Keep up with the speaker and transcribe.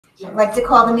I'd like to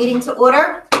call the meeting to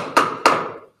order.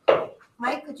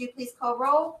 Mike, could you please call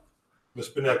roll? Ms.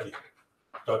 Benecki.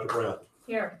 Dr. Brown.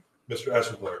 Here. Mr.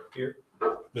 Essenbler. Here.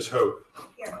 Ms. Hope.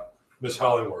 Here. Ms.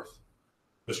 Hollingworth.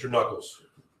 Mr. Knuckles.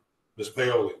 Ms.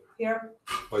 Paoli. Here.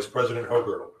 Vice President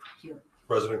Hogarth. Here.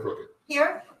 President Crooked.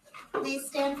 Here. Please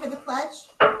stand for the pledge.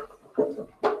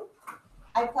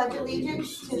 I pledge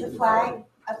allegiance to the flag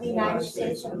of the United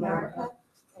States of America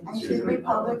and to the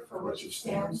republic for which it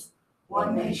stands,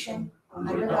 one nation,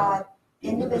 under God,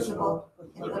 indivisible,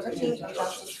 with liberty and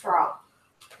justice for all.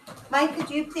 Mike, could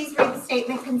you please read the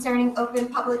statement concerning open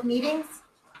public meetings?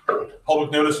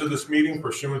 Public notice of this meeting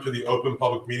pursuant to the Open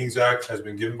Public Meetings Act has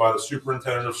been given by the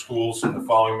Superintendent of Schools in the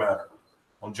following manner.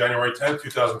 On January 10,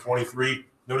 2023,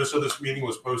 notice of this meeting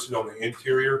was posted on the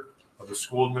interior of the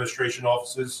school administration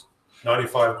offices,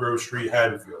 95 Grove Street,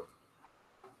 Haddonfield.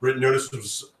 Written notice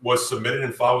was submitted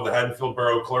and filed with the Haddonfield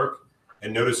Borough Clerk,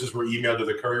 and notices were emailed to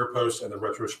the Courier Post and the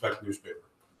Retrospect newspaper.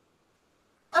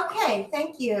 Okay,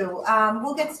 thank you.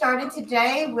 We'll get started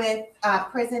today with a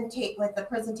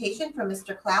presentation from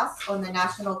Mr. Klaus on the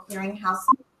National Clearinghouse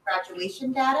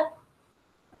graduation data.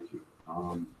 Thank you.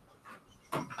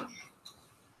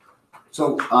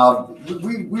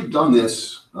 We've done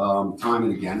this time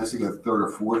and again. This is the third or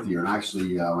fourth year, and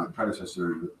actually my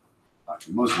predecessor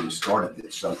mostly started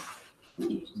this. So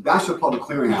National Public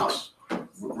Clearinghouse,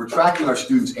 we're tracking our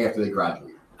students after they graduate.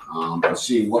 And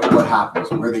seeing what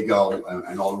happens and where they go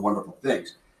and all the wonderful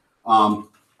things. And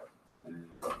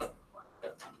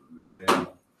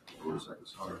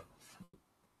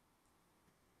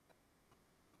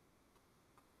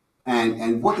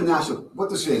what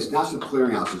this is, National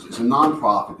Clearinghouse is a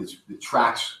nonprofit that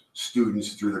tracks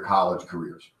students through their college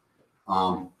careers.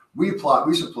 We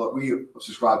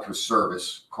subscribe to a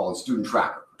service called Student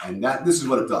Tracker, and this is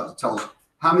what it does. It tells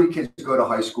how many kids go to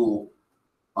high school.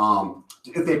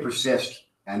 If they persist,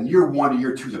 and year 1 to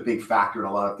year 2 is a big factor in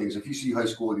a lot of things. If you see high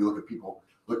school, if you look at people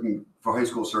looking for high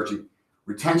school searching,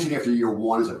 retention after year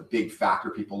 1 is a big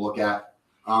factor people look at.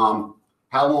 How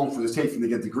long does it take for them to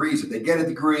get degrees? If they get a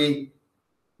degree,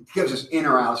 it gives us in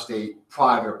or out of state,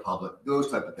 private or public,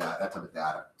 those type of data, that type of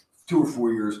data, 2 or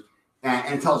 4 years,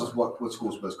 and it tells us what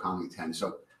schools most commonly attend.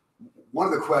 So one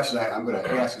of the questions I'm going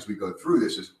to ask as we go through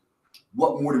this is,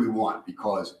 what more do we want?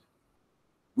 Because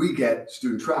we get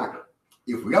Student Tracker.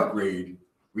 If we upgrade,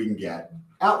 we can get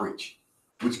Outreach,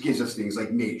 which gives us things like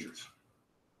majors,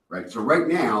 right? So right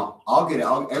now, I'll get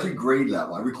every grade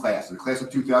level, every class. In the class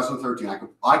of 2013,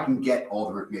 I can get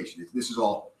all the information. This is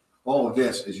all of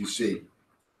this, as you see.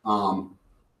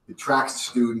 It tracks the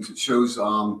students. It shows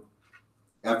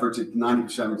efforts at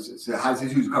 90%. It has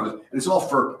who's covers, and it's all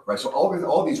FERPA, right? So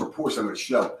all these reports I'm going to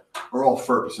show are all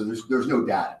FERPA. So there's no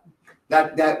data.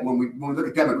 That when we look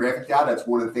at demographic data, that's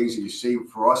one of the things that you see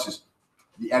for us is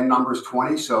the end number is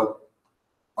 20. So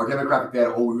our demographic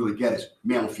data, all we really get is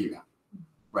male and female,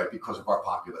 right? Because of our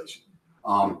population.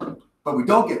 But we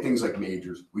don't get things like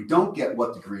majors. We don't get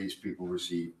what degrees people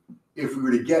receive. If we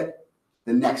were to get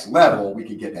the next level, we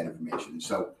could get that information.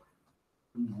 So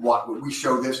what we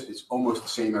show this, it's almost the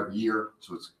same every year.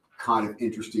 So it's kind of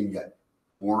interesting yet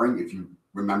boring. If you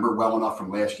remember well enough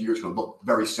from last year, it's going to look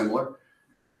very similar.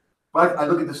 But I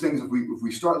look at these things, if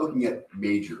we start looking at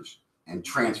majors and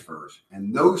transfers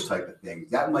and those type of things,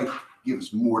 that might give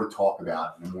us more to talk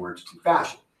about in a more interesting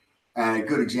fashion. And a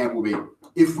good example would be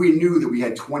if we knew that we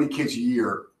had 20 kids a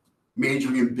year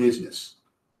majoring in business.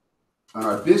 And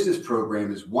our business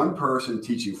program is one person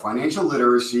teaching financial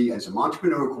literacy and some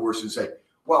entrepreneurial courses, say,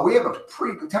 well, we have a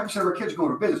pretty good 10% of our kids are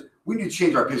going to business. We need to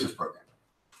change our business program.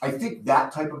 I think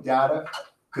that type of data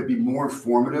could be more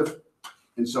informative.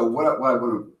 And so what I want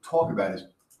to talk about is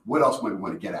what else might we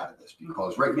want to get out of this?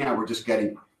 Because right now we're just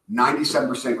getting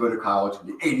 97% go to college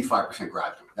and 85%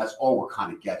 graduate. That's all we're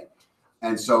kind of getting.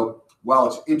 And so while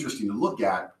it's interesting to look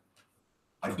at,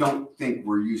 I don't think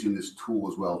we're using this tool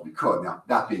as well as we could. Now,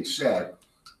 that being said,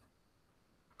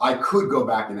 I could go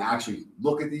back and actually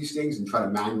look at these things and try to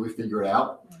manually figure it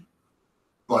out.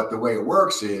 But the way it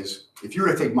works is, if you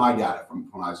were to take my data from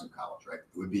when I was in college, right,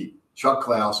 it would be Chuck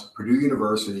Klaus, Purdue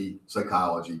University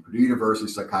psychology, Purdue University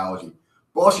psychology,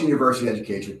 Boston University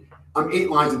education. I'm 8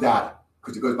 lines of data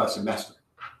because it goes by semester.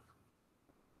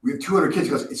 We have 200 kids.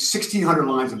 It goes, it's 1,600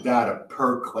 lines of data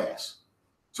per class.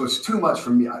 So it's too much for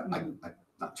me.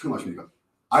 Not too much for me to go.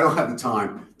 I don't have the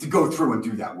time to go through and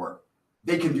do that work.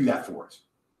 They can do that for us.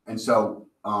 And so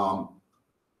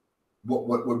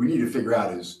what we need to figure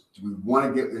out is, do we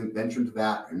want to get an entrance to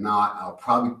that or not? I'll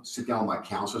probably sit down with my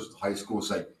counselors at the high school and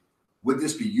say, would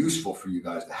this be useful for you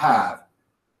guys to have?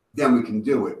 Then we can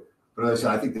do it. But as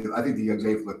I said, I think the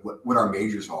example, what our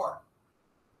majors are,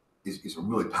 is a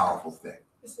really powerful thing.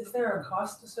 Is there a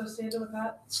cost associated with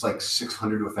that? It's like $600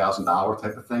 to $1,000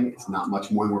 type of thing. It's not much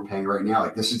more than we're paying right now.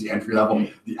 Like this is the entry level.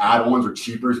 The add-ons are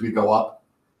cheaper as we go up.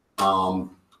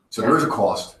 So there is a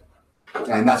cost,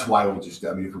 and that's why I would just.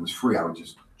 I mean, if it was free, I would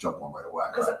just jump on right away.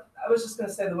 Because I was just going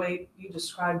to say the way you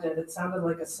described it, it sounded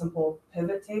like a simple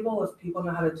pivot table if people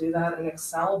know how to do that in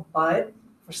Excel, but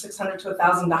for $600 to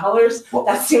 $1,000, Well,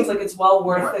 that seems like it's well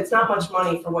worth. Right. It's not much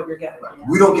money for what you're getting. Right.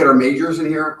 We don't get our majors in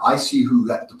here. I see who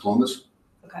got diplomas.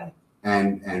 Okay.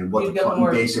 And what You the get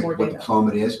more basic what data.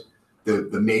 diploma it is.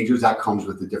 The majors that comes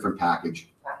with the different package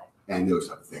and those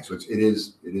type of things. So it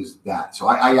is that. So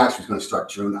I actually was going to start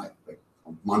June like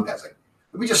on Monday. I was like,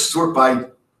 let me just sort by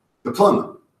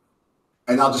diploma,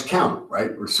 and I'll just count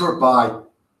right or sort by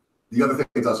the other thing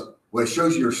it does. Well, it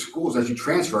shows you your schools as you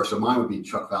transfer. So mine would be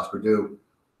Chuck Class Purdue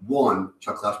 1,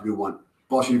 Chuck Class Purdue 1,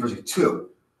 Boston University 2.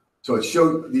 So it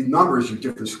showed the numbers of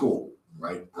different school.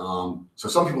 Right. So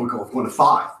some people would go with 1 to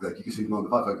 5. Like you can see 1 to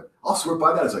 5. Like, I'll sort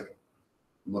by that. It's like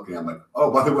I'm looking at. I'm like,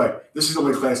 oh, by the way, this is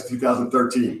only class of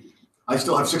 2013. I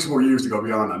still have 6 more years to go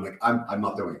beyond. I'm like, I'm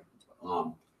not doing it.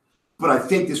 But I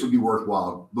think this would be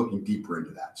worthwhile looking deeper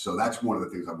into that. So that's one of the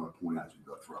things I want to point out as we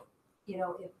go through. You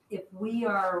know, if we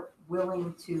are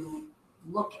willing to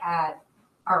look at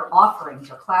our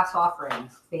offerings, our class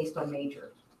offerings based on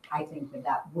majors, I think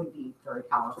that would be very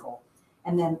powerful.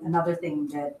 And then another thing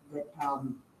that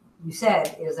you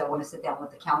said is I want to sit down with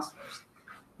the counselors,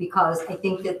 because I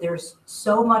think that there's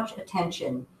so much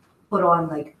attention put on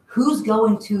like who's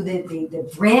going to the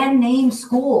brand name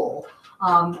school,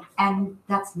 and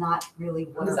that's not really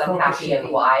what Who's our focus unhappy should and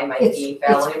be. why might It's be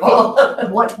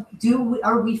valuable.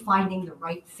 Are we finding the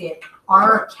right fit?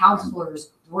 Are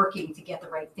counselors working to get the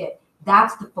right fit?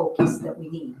 That's the focus that we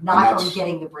need, not on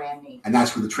getting the brand name. And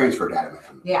that's where the transfer data may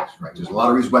come in. Yeah. Right. There's a lot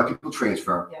of reasons why people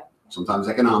transfer. Yeah. Sometimes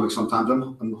economics, sometimes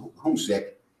I'm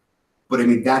homesick. But I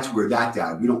mean, that's where that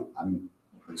data,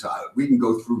 we can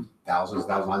go through thousands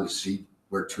and see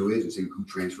where 2 is and see who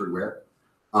transferred where.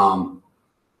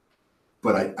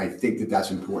 But I think that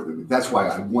that's important. That's why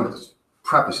I wanted to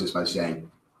preface this by saying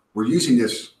we're using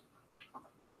this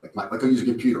like I use a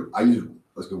computer. I use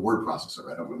like a word processor.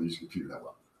 Right? I don't really use a computer that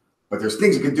well. But there's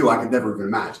things it can do I could never even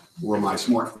imagine. Or my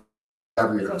smartphone.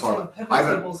 So pivot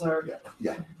tables are.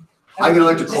 Yeah. I get an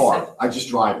electric car. I just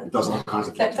drive it. It does all kinds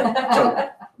of things. So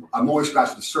I'm always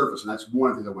scratching the surface, and that's one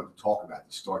of the things I want to talk about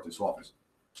to start this off. Is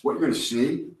what you're going to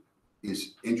see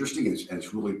is interesting, and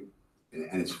it's really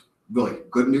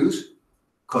good news,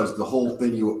 because the whole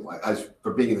thing as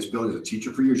for being in this building as a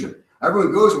teacher for years,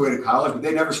 everyone goes away to college, but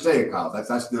they never stay at college.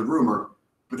 That's the rumor,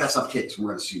 but that's not the case. We're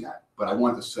going to see that. But I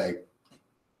wanted to say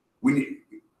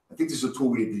I think this is a tool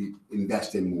we need to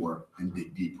invest in more and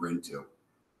dig deeper into,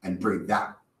 and bring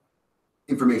that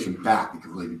information back that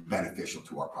can really be beneficial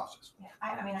to our process. Yeah,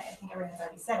 I think everyone's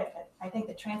already said it, but I think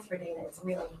the transfer data is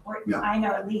really important. Yeah. I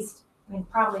know at least,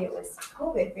 probably it was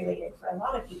COVID related for a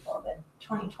lot of people. The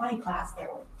 2020 class, there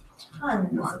were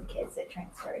tons of kids that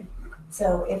transferred.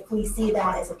 So if we see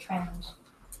that as a trend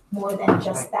more than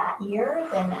just that year,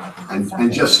 then I think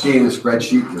And just scanning the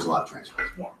spreadsheet, there's a lot of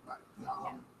transfer. Yeah. Right.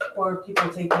 Or people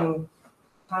taking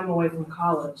time away from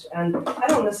college. And I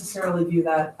don't necessarily view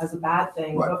that as a bad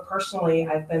thing, Right. but personally,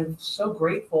 I've been so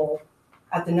grateful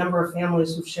at the number of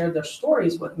families who've shared their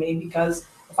stories with me, because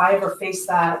if I ever face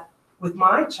that with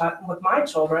my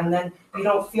children, then you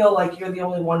don't feel like you're the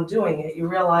only one doing it. You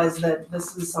realize that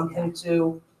this is something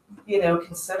to,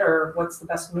 consider what's the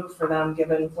best move for them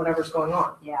given whatever's going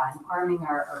on. Yeah, and arming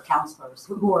our counselors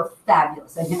who are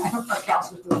fabulous. I mean, I know our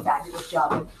counselors do a fabulous job,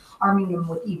 but arming them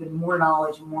with even more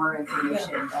knowledge, more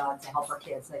information to help our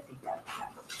kids. I think that.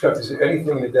 Chuck, is there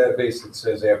anything in the database that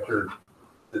says after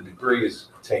the degree is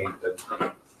attained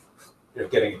that you're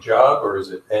getting a job, or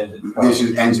is it end at college?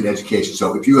 This ends in education.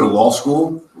 So if you go to law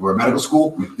school or a medical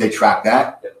school, they track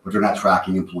that, but they're not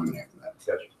tracking employment after that.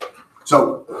 Gotcha.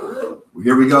 So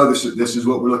here we go. This is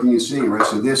what we're looking at seeing, right?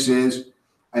 So this is,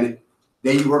 and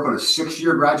they work on a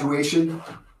 6-year graduation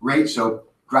rate. So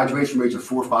graduation rates are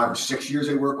 4, 5, or 6 years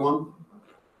they work on.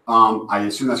 I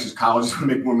assume that's because colleges want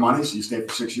to make more money, so you stay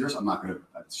for 6 years. I'm not going to.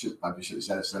 I probably should have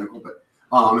said it's cynical, but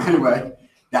anyway,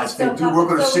 that's they do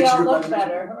work on a 6-year So we all look graduation.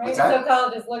 better, right? What's that? So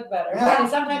colleges look better. Yeah. And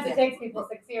sometimes it takes people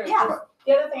 6 years. Yeah.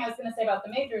 The other thing I was going to say about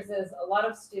the majors is a lot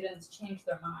of students change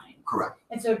their mind. Correct.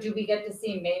 And so do we get to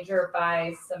see major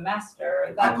by semester?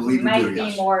 I That believe we might do, be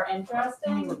yes. more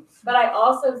interesting. But I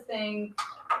also think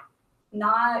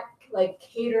not like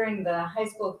catering the high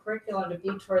school curriculum to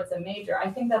be towards a major. I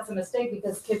think that's a mistake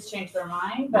because kids change their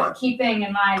mind, but Right. keeping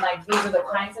in mind, like, these are the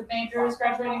kinds of majors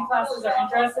graduating classes are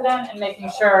interested in, and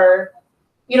making sure,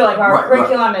 like our Right,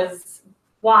 curriculum is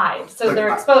wide, so Like,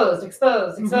 they're I- exposed,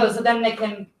 so then they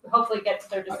can hopefully get to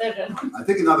their decision. I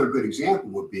think another good example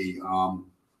would be,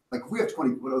 like if we have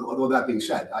 20, although that being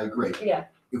said, I agree. Yeah.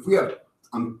 If we have,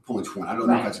 I'm pulling 20, I don't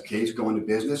know if Right. that's the case, go into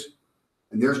business,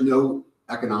 and there's no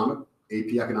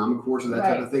AP economic course or that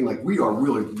type Right. of thing, like we are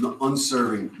really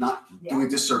unserving, not doing a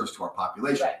disservice to our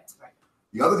population. Right.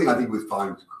 The other thing I think we'd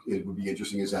find it would be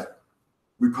interesting is that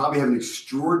we probably have an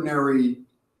extraordinary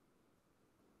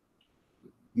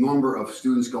number of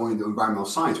students going to environmental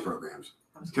science programs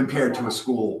compared to a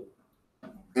school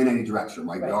in any direction,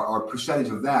 right? Right. Our percentage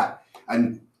of that,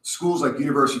 and schools like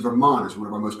University of Vermont is one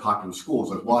of our most popular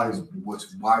schools. Like, why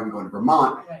are we going to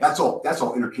Vermont? Right. That's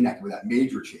all interconnected with that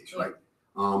major chase, right?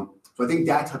 So I think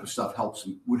that type of stuff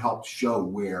would help show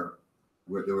where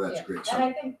that's Yeah. great. And So,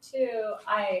 I think too,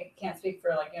 I can't speak for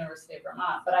like University of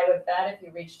Vermont, but I would bet if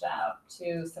you reached out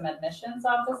to some admissions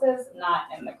offices, not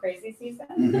in the crazy season.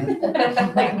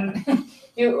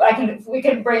 Mhm. We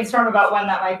can brainstorm about when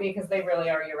that might be, because they really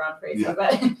are year-round crazy, Yeah.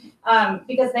 but,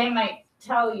 because they might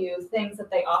tell you things that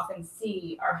they often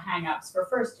see are hangups for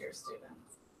first-year students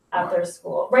at their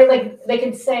school, right? Like, they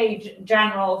could say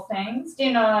general things, do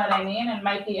you know what I mean? And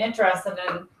might be interested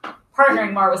in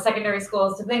partnering more with secondary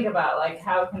schools to think about, like,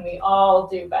 how can we all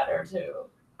do better to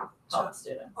help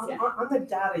students? On, Yeah. on the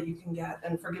data you can get,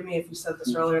 and forgive me if you said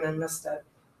this earlier and I missed it,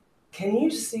 can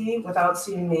you see, without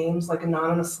seeing names, like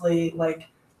anonymously, like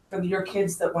for your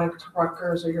kids that went to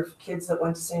Rutgers or your kids that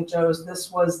went to St. Joe's,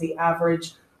 this was the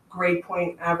average grade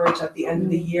point average at the end of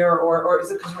the year, or is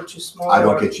it because we're too small? I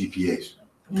don't or- get GPAs.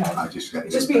 Okay. I just get.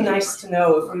 It'd just be nice to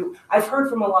know if I've heard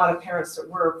from a lot of parents that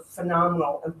we're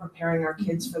phenomenal in preparing our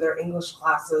kids for their English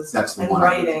classes That's the and one.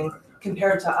 writing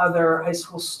compared to other high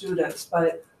school students,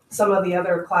 but some of the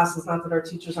other classes, not that our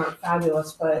teachers aren't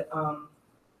fabulous, but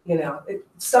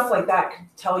stuff like that could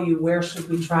tell you where should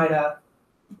we try to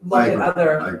look I at agree.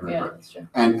 other. I agree. Yeah, that's true.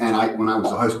 And when I was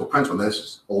a high school principal, this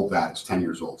is old data, it's 10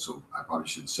 years old, so I probably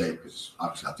shouldn't say it because it's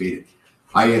obviously outdated.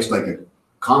 I asked like a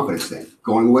confidence thing,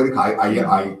 going away to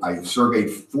I surveyed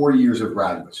 4 years of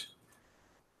graduates.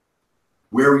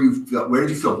 Where did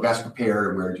you feel best prepared,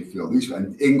 and where did you feel least?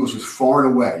 And English was far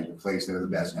and away the place that was the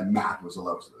best, and math was the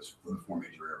lowest of those for the four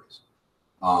major areas.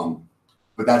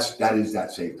 But that is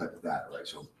that same type of data, right?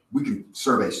 So we can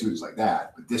survey students like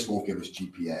that, but this won't give us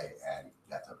GPA and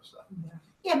that type of stuff.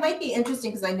 Yeah, it might be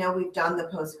interesting because I know we've done the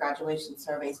post-graduation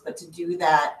surveys, but to do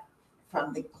that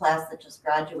from the class that just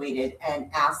graduated and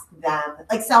ask them,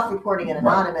 like self-reporting and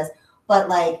Right. anonymous, but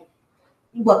like,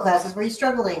 what classes were you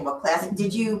struggling? What class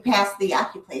did you pass the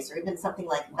AccuPlace or even something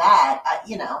like that?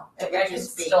 It Like, would I can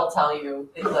just be. still tell you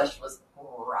English was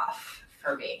rough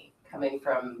for me coming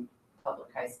from public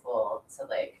high school. So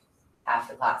like half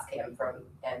the class came from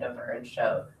Andover and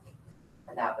Show,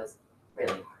 and that was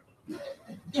really hard.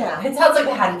 Yeah. It sounds like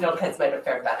the Haddonfield kids might have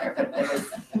fared better, but it was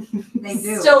They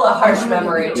do. still a harsh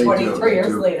memory They do, 23 they years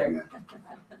do, later. yeah.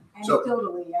 So-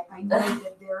 Anecdotally, I know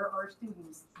that there are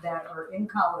students that are in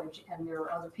college and there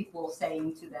are other people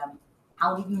saying to them,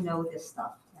 how do you know this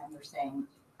stuff? And they're saying,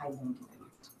 I learned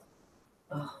it.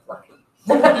 Oh, lucky.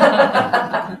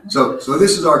 So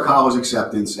this is our college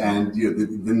acceptance, and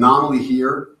the anomaly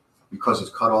here, because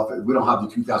it's cut off, we don't have the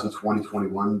 2020,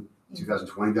 21,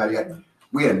 2020 data yet.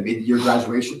 We had a mid-year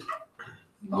graduation.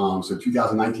 So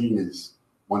 2019 is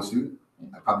one student.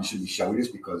 I probably shouldn't be showing this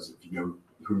because if you know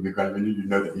who we graduated, you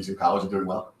know that he's in college and doing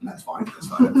well, and that's fine. That's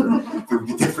fine. If it would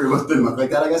be different, it didn't look like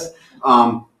that, I guess.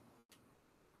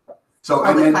 So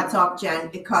and It then cuts off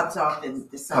it cuts off in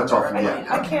December. Cuts off, right? yeah.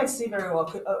 I can't see very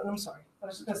well. I'm sorry. I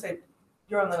was just gonna say,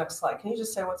 you're on the next slide. Can you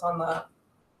just say what's on the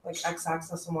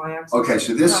x-axis and y-axis? okay,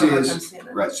 so this I have a hard is time seeing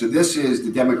it. right. So this is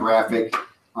the demographic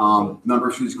number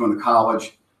of students going to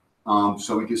college.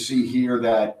 So we can see here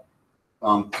that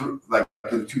like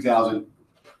in 2000,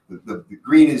 the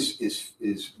green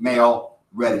is male,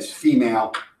 red is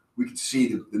female. We can see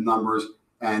the numbers,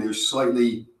 and there's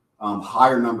slightly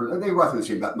higher numbers. They roughly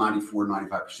say about 94,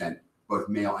 95%, both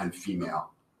male and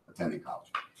female attending college.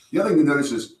 The other thing to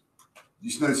notice is,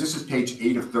 you notice this is page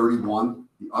 8 of 31.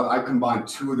 I combined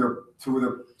two of their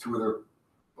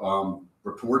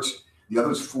reports. The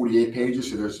other is 48 pages,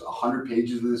 so there's 100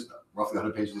 pages of this, roughly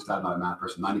 100 pages of this data. I'm not a math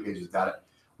person, 90 pages of data.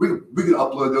 We can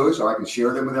upload those, or I can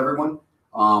share them with everyone.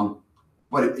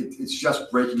 But it's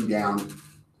just breaking down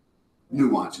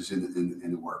nuances in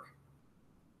the work.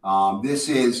 This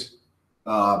is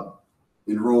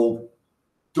enrolled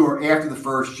after the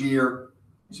first year.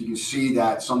 So you can see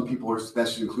that some people are,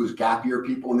 that includes gap year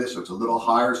people in this, so it's a little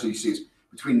higher. So you see it's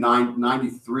between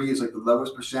 93 is like the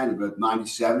lowest percent, but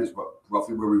 97 is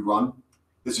roughly where we run.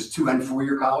 This is 2 and 4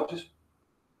 year colleges.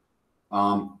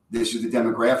 This is the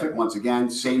demographic. Once again,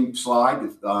 same slide.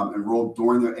 Enrolled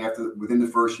within the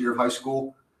first year of high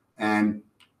school, and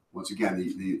once again,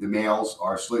 the males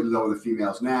are slightly lower than the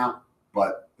females now,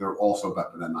 but they're also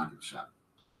better than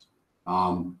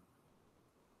 90%.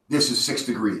 This is 6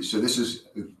 degrees. So this is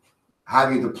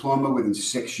having a diploma within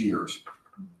 6 years.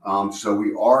 So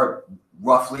we are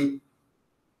roughly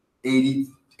 80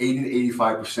 to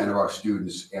 85% of our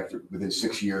students within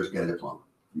 6 years get a diploma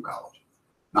from college.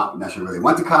 Not necessarily where they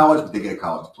went to college, but they get a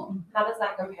college diploma. How does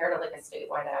that compare to like a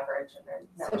statewide average and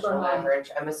a Super national high. average?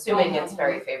 I'm assuming it's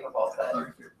very favorable, but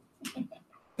Very favorable.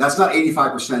 That's not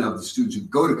 85% of the students who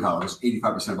go to college, it's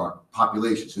 85% of our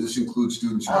population. So this includes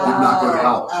students who did not go to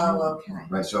college. Oh, okay.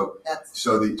 Right, so That's, the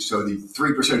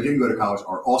 3% who didn't go to college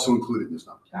are also included in this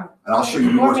number. Yeah. And I'll show you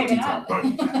Or more maybe detail.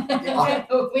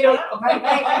 not. We don't know.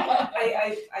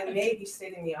 I may be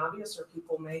stating the obvious, or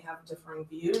people may have differing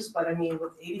views, but I mean,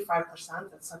 with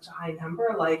 85%, that's such a high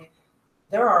number. Like,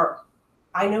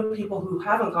 I know people who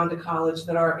haven't gone to college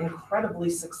that are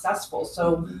incredibly successful.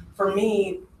 So for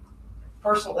me,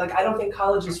 personally, like, I don't think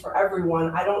college is for everyone.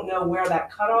 I don't know where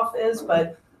that cutoff is,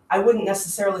 but I wouldn't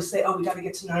necessarily say, oh, we got to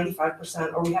get to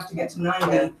 95% or we have to get to 90.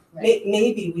 Yeah,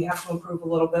 Maybe we have to improve a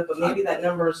little bit, but maybe that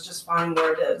number is just fine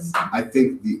where it is. I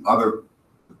think the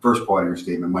first part of your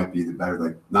statement might be the better,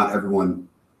 like, not everyone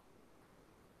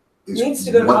Needs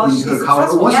to go to college needs to to be go to college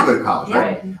or wants to successful. go to college,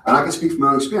 right? And I can speak from my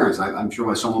own experience. I'm sure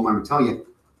my son might tell you,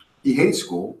 he hated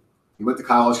school. He went to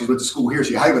college. He went to school here, so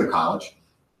he had to go to college.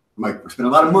 I'm like, we're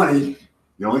spending a lot of money.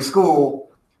 The only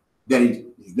school.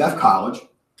 Then he left college.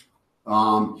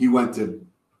 He went to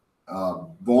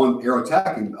Vaughan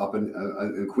Aerotech and up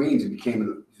in Queens and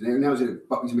became now he's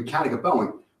a mechanic at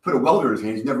Boeing. Put a welder in his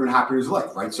hand. He's never been happier in his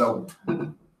life, right? So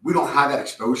we don't have that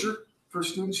exposure for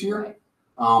students here. Right.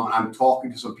 I'm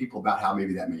talking to some people about how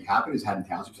maybe that may happen. Is Haddon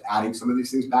Township's adding some of these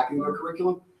things back into their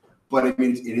curriculum, but I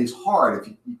mean it is hard if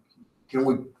you can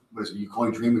only you can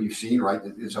only dream what you've seen, right?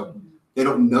 And so they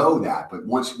don't know that. But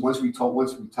once we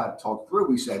talked through,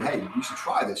 we said, hey, you should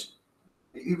try this.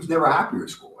 He was never happier at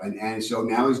school, and so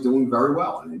now he's doing very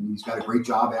well, and he's got a great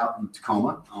job out in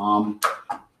Tacoma.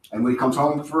 And when he comes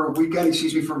home for a weekend, he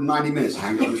sees me for 90 minutes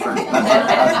hanging out with his friends.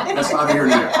 That's not here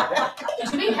now.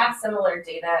 do we have similar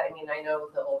data? I mean, I know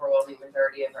the overwhelming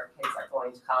majority of our kids are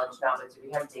going to college now, but do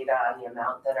we have data on the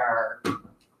amount that are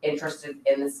interested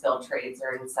in the skilled trades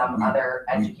or in some other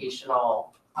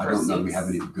educational I don't know. We have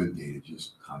any good data.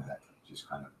 Just kind of.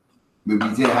 I mean,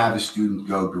 we did have a student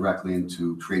go directly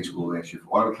into trade school last year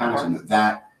for auto mechanics, and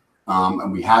that,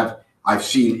 and we have. I've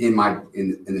seen in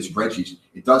the spreadsheets,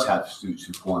 it does have students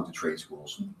who've gone to trade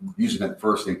schools, using that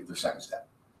first thing, the second step.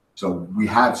 So we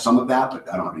have some of that, but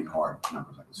I don't have any hard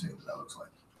numbers I can say what that looks like.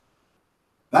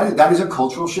 That is a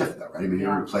cultural shift, though, right? I mean,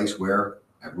 you're in a place where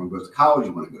everyone goes to college.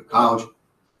 You want to go to college,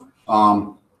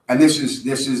 and this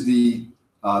is the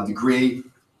degree,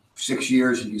 6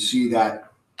 years. You can see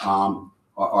that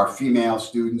our female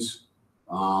students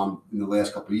in the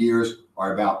last couple of years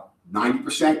are about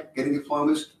 90% getting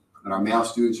diplomas. And our male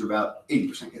students are about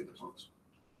 80% getting diplomas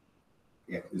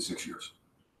in 6 years.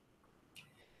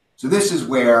 So this is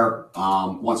where,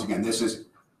 once again, this is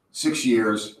 6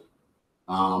 years,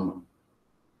 how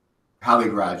they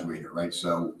graduated, right?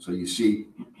 So you see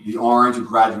the orange who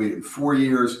graduated in 4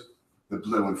 years, the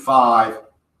blue in 5,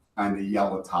 and the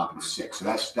yellow top in 6. So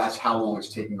that's how long it's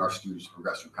taking our students to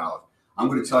progress through college. I'm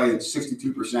going to tell you that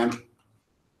 62%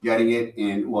 getting it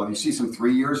in, well, you see some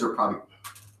 3 years or probably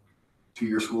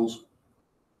 2-year schools,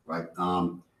 right? But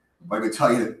I'm going to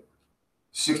tell you that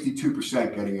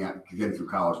 62% getting through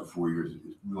college in 4 years is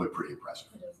really pretty impressive.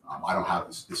 I don't have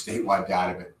the statewide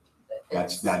data, but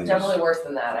that is definitely worse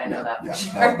than that. I know that. Yeah, For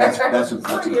sure. that's 4 years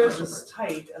impressive. is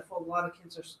tight if a lot of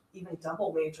kids are even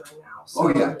double majoring now.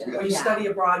 Oh, So yeah. when you study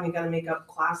abroad, and you got to make up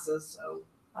classes. So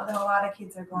although a lot of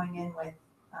kids are going in with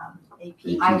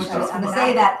AP. I was just gonna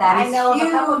say that I is know of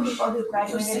a couple of huge. people who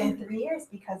graduated in 3 years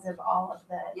because of all of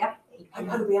the Yep. I AP.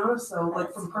 got to be honest though,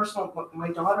 like from personal,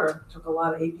 my daughter took a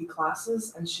lot of AP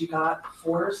classes and she got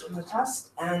 4s in the test,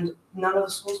 and none of the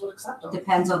schools would accept them.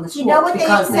 Depends on the school. You know what they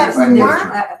because accept there's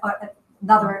more?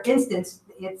 Another instance,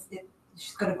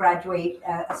 she's gonna graduate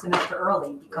a semester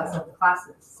early because of the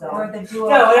classes, so. Or the dual,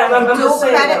 No, I'm just dual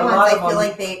saying that credit a ones, lot I of feel them-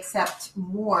 like they accept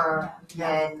more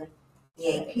than the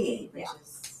AP, which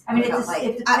is. I mean,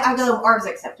 I know ours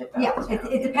accepted both. Yeah,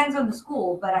 it depends on the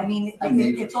school, but I mean,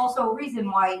 it's also a reason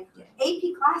why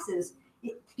AP classes,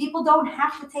 people don't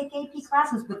have to take AP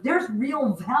classes, but there's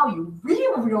real value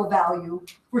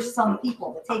for some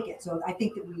people to take it. So I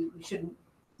think that we should,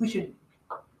 Realize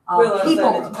that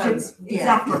people it depends. should,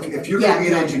 exactly. If you're going to be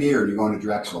an engineer and you're going to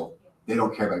Drexel, they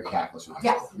don't care about calculus in high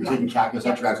Yes, school. You're yeah. taking calculus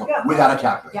at your high school Yeah. without a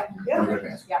calculator. Yeah. Yeah. You're gonna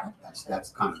pass. Yeah.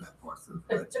 That's kind of that part of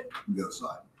the other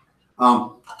side.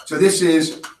 So this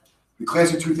is the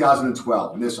class of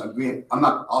 2012. And this,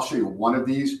 I'll show you one of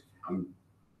these.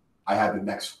 I have the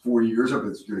next 4 years of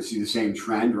it. You're gonna see the same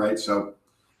trend, right? So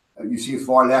you see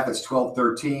far left, it's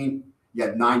 12-13. You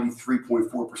had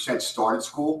 93.4% started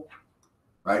school,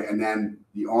 right? And then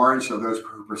the orange are those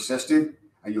who persisted.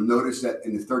 And you'll notice that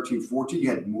in the 13-14, you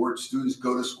had more students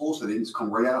go to school, so they didn't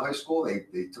come right out of high school.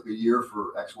 They took a year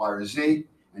for X, Y, or Z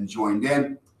and joined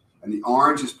in. And the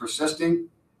orange is persisting,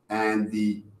 and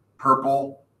the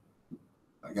purple,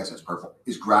 I guess that's purple,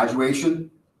 is graduation.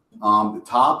 The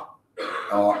top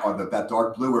that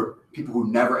dark blue are people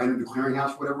who never entered the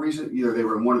clearinghouse for whatever reason. Either they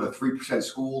were in one of the 3%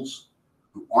 schools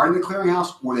who aren't in the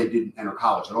clearinghouse, or they didn't enter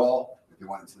college at all. If they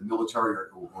went into the military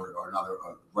or another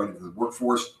right into the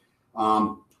workforce.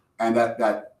 And that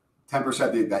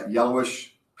 10%, that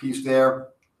yellowish piece there,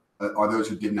 are those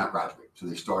who did not graduate. So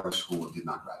they started school and did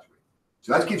not graduate.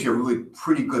 So that gives you a really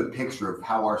pretty good picture of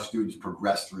how our students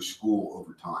progress through school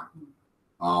over time.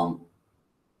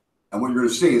 And what you're going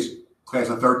to see is class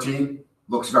of 13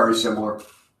 looks very similar.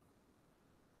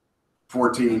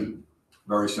 14,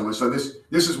 very similar. So this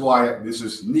is why this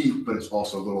is neat, but it's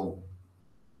also a little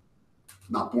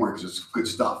not boring because it's good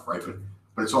stuff, right?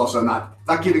 But it's also not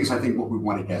giving us, I think, what we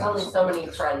want to get. There's only so many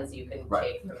trends you can take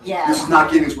from Yeah. This is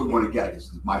not giving us what we want to get. This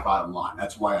is my bottom line.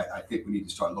 That's why I think we need to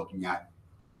start looking at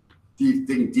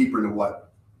digging deeper into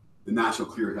what the National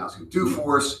Clearinghouse can do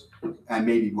for us, and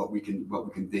maybe what we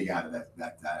can dig out of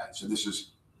that. So this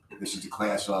is the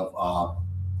class of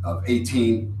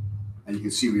 18, and you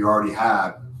can see we already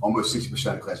have almost 60%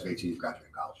 of the class of 18 is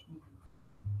graduating college.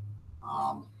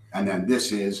 And then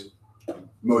this is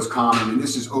most common, and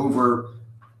this is over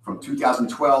from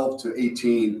 2012 to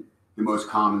 18, the most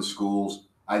common schools,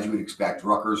 as you would expect.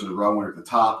 Rutgers and Rowan are at the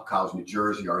top. College of New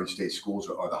Jersey, our in-state schools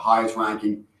are the highest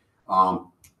ranking.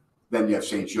 Then you have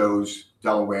St. Joe's,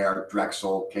 Delaware,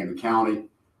 Drexel, Camden County.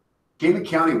 Camden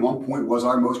County at one point was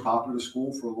our most popular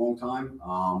school for a long time.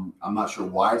 I'm not sure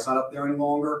why it's not up there any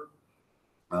longer.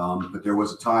 But there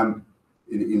was a time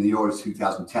in the early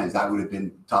 2010s that would have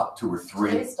been top 2 or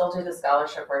 3. Do they still do the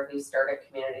scholarship where if you start at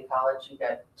community college, you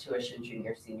get tuition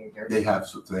junior, senior year? They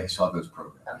still have those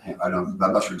programs. Okay. I'm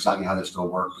not sure exactly how they still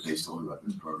work, but they still do have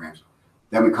those programs.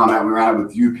 Then we ran out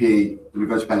with UP,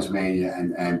 University of Pennsylvania,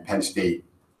 and Penn State,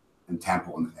 and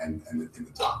Temple, and in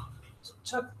the top.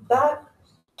 Chuck,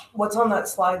 what's on that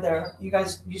slide there, you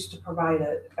guys used to provide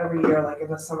it every year, like in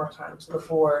the summertime to the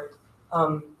board.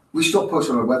 We still post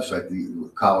on our website the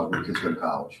college where kids go to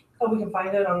college. Oh, we can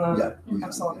find it on the, Yeah.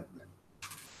 excellent.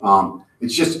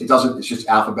 It's just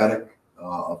alphabetic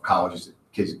of colleges that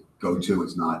kids go to.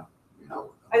 It's not,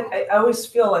 I always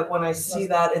feel like when I see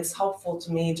that, it's helpful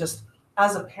to me, just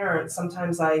as a parent.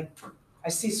 Sometimes I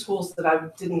see schools that I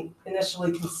didn't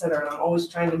initially consider, and I'm always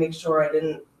trying to make sure I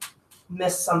didn't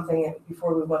miss something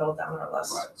before we whittle down our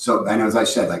list. Right. So, and as I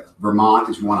said, like Vermont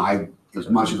is one as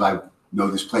much as I know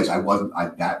this place, that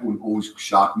one always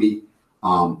shocked me.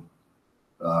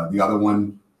 The other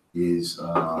one is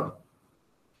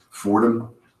Fordham.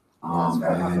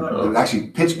 And actually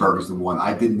Pittsburgh is the one.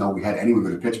 I didn't know we had anyone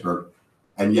go to Pittsburgh,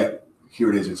 and yet here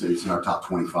it is. It's in our top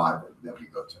 25 that we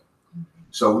go to.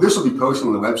 So this will be posted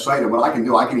on the website, and what I can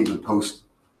do, I can even post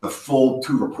the full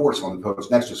 2 reports on the post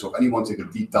next to it. So if anyone takes a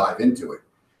deep dive into it.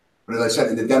 But as I said,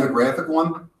 in the demographic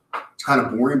one, it's kind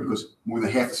of boring because more than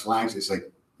half the slangs is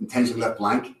like intentionally left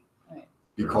blank. Right.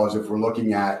 Because if we're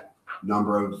looking at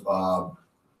number of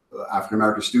African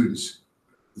American students,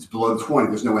 it's below 20.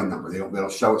 There's no end number. They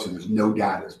don't show it, so there's no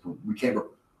data.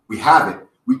 We have it.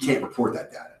 We can't report that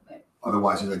data. Right.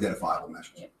 Otherwise, it's identifiable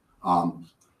measures. Yeah.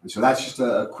 And so that's just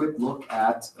a quick look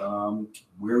at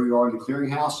where we are in the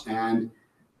clearinghouse, and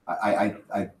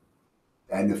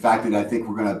and the fact that I think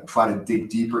we're going to try to dig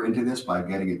deeper into this by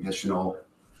getting additional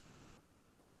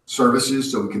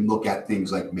services, so we can look at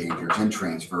things like majors and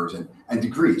transfers and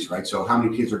degrees, right? So how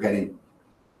many kids are getting,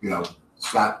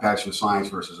 Bachelor of Science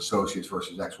versus associates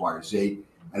versus X, Y, or Z,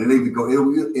 and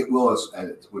it will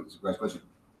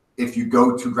if you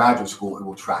go to graduate school, it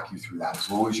will track you through that as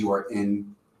long as you are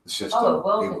in the system. Oh, it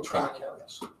will it will track you. continue.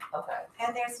 Yes. Okay.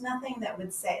 And there's nothing that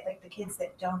would say, like the kids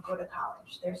that don't go to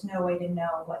college, there's no way to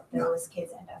know what those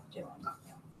kids end up doing.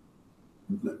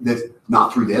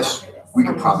 Not through this. After this. We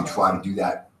could probably try to do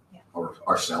that Yeah.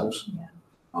 ourselves. Yeah.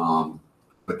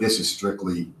 But this is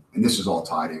strictly, and this is all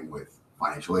tied in with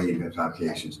financial aid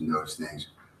applications and those things.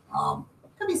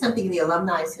 Could be something in the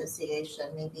alumni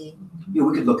association, maybe,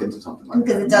 We could look into something like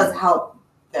because that. it does help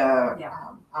their Yeah.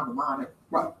 alma mater.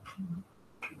 Right.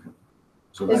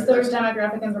 So Is there that's,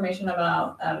 demographic information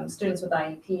about students with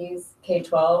IEPs,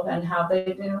 K-12, and how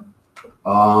they do?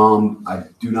 I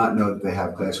do not know that they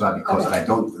have class size because I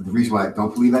don't, the reason why I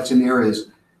don't believe that's in there is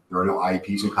there are no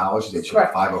IEPs in colleges. They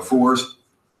check Correct. 504s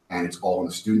and it's all on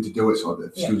the student to do it. So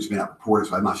the Yeah. students may not report it.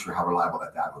 So I'm not sure how reliable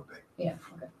that would be. Yeah,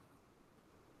 okay.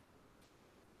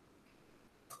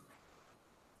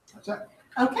 That's it.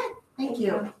 Okay, thank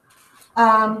you.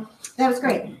 That was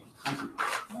great.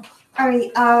 All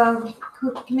right,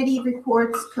 committee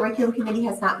reports, curriculum committee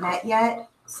has not met yet,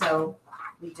 so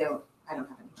I don't have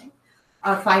anything.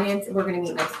 Finance, we're gonna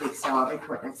meet next week, so I'll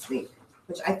report next week,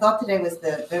 which I thought today was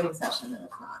the voting session, and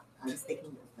it's not. I was thinking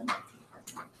it was the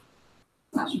 19th.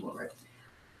 Flash forward.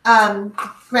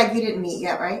 Greg, you didn't meet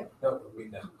yet, right? No, we'll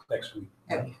meet next week.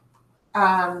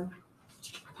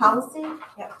 Policy?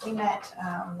 Yep, we met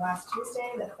last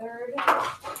Tuesday, the 3rd,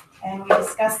 and we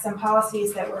discussed some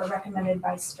policies that were recommended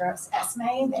by Strauss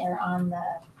Esme. They're on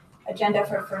the agenda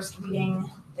for first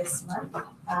reading this month.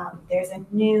 There's a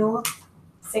new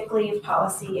sick leave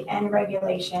policy and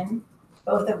regulation,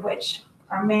 both of which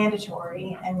are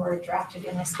mandatory and were drafted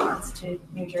in response to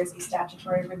New Jersey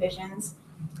statutory revisions.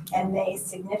 And they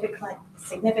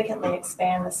significantly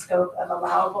expand the scope of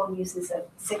allowable uses of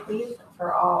sick leave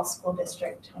for all school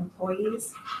district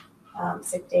employees.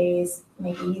 Sick days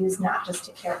may be used not just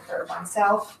to care for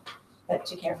oneself, but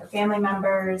to care for family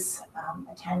members,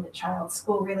 attend a child's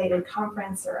school-related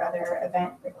conference or other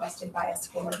event requested by a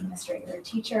school administrator or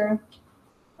teacher,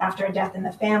 after a death in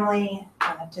the family,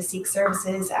 to seek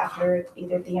services after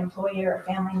either the employee or a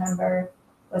family member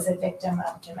was a victim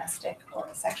of domestic or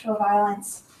sexual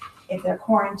violence, if they're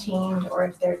quarantined, or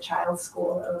if their child's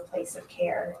school or place of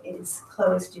care is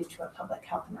closed due to a public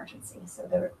health emergency. So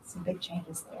there are some big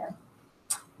changes there.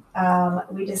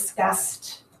 We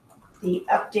discussed the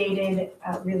updated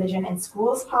religion in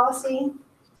schools policy.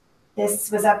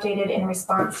 This was updated in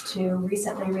response to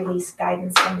recently released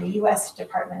guidance from the U.S.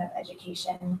 Department of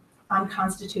Education on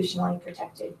constitutionally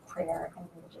protected prayer and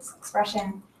religious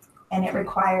expression. And it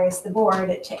requires the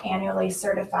board to annually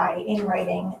certify in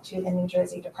writing to the New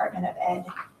Jersey Department of Ed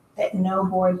that no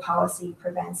board policy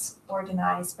prevents or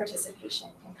denies participation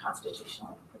in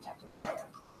constitutionally protected prayer.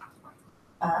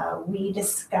 We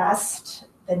discussed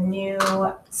the new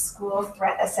school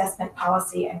threat assessment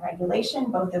policy and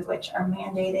regulation, both of which are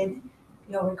mandated.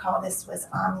 You'll recall this was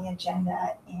on the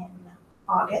agenda in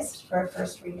August for a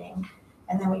first reading,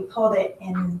 and then we pulled it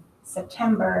in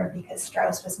September because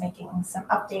Strauss was making some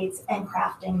updates and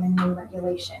crafting the new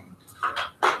regulation.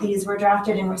 These were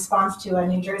drafted in response to a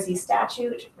New Jersey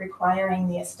statute requiring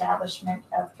the establishment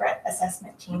of threat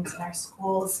assessment teams in our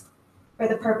schools for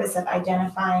the purpose of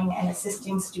identifying and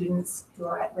assisting students who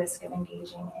are at risk of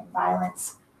engaging in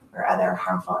violence or other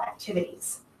harmful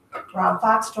activities. Rob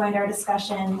Fox joined our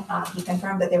discussion. He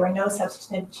confirmed that there were no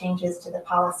substantive changes to the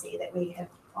policy that we have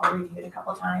all reviewed a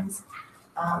couple times.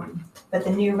 But the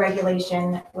new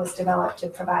regulation was developed to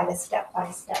provide a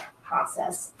step-by-step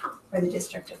process for the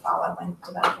district to follow when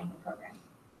developing the program.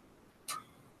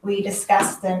 We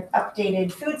discussed the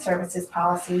updated food services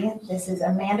policy. This is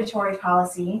a mandatory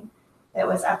policy that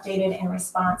was updated in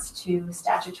response to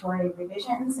statutory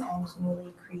revisions and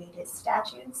newly created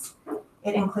statutes.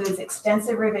 It includes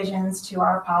extensive revisions to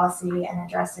our policy and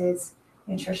addresses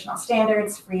nutritional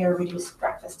standards, free or reduced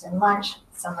breakfast and lunch,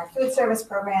 summer food service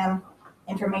program,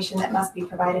 information that must be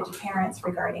provided to parents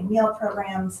regarding meal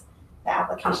programs, the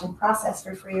application process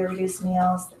for free or reduced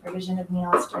meals, the provision of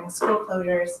meals during school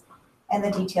closures, and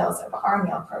the details of our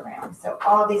meal program. So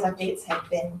all of these updates have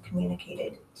been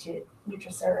communicated to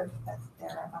NutriServe, but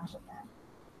there are a bunch of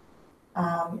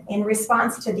them. In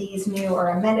response to these new or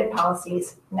amended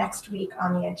policies, next week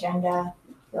on the agenda,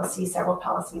 you'll see several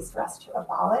policies for us to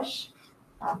abolish.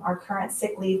 Our current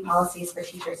sick leave policies for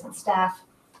teachers and staff,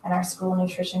 and our school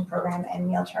nutrition program and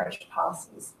meal charge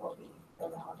policies will be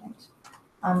irrelevant.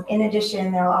 In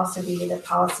addition, there will also be the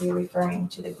policy referring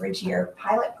to the Bridge Year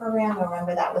pilot program.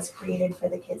 Remember that was created for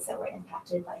the kids that were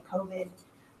impacted by COVID.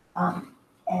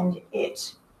 And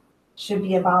it should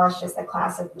be abolished as the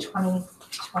class of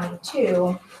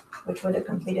 2022, which would have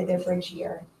completed their Bridge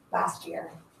Year last year,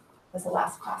 was the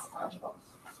last class eligible.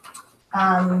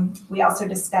 We also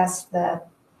discussed the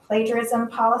plagiarism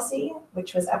policy,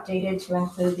 which was updated to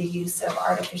include the use of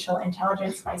artificial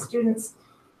intelligence by students,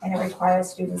 and it requires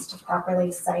students to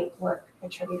properly cite work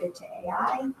attributed to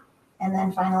AI. And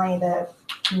then finally, the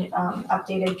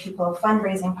updated pupil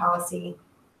fundraising policy,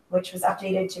 which was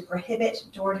updated to prohibit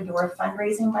door-to-door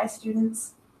fundraising by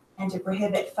students and to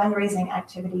prohibit fundraising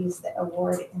activities that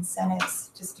award incentives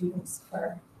to students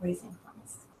for raising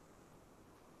funds.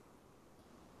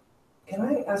 Can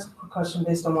I ask a quick question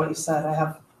based on what you said? I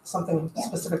have something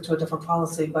specific to a different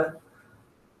policy, but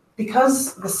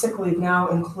because the sick leave now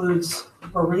includes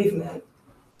bereavement,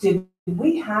 did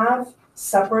we have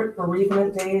separate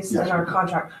bereavement days in our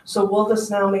contract? So will this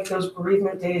now make those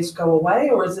bereavement days go away,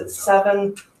 or is it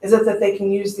 7? Is it that they can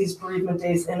use these bereavement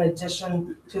days in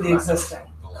addition to the existing?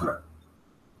 Correct.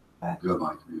 Okay. Good,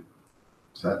 Mike.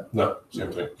 Is that? No,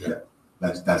 same thing, yeah.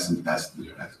 That's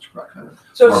correct.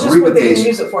 So Or it's just what bereavement they can days-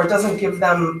 use it for. It doesn't give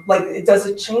them, like, does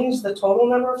it change the total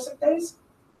number of sick days?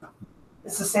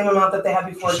 It's the same amount that they had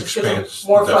before, it Just just gives expands them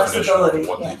more the definition flexibility. of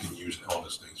what they can use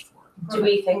illness days for. Do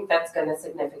we think that's gonna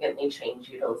significantly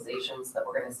change utilizations, that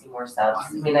we're gonna see more subs?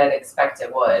 I mean, I'd expect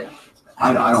it would.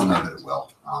 I don't know that it will.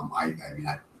 I mean,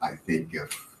 I think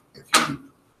if you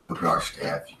look at our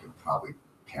staff, you can probably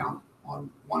count on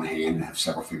one hand and have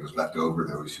several fingers left over,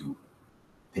 those who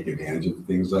take advantage of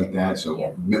things like that. So,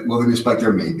 Yeah. will there be a spike?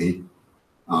 There may be.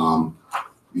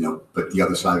 But the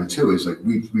other side of it too is like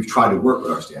we've tried to work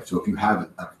with our staff. So if you have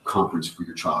a conference for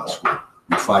your child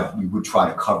at school, we would try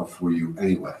to cover for you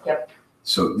anyway. Yep.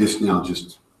 So this now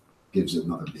just gives it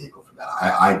another vehicle for that.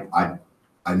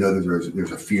 I know that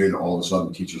there's a fear that all of a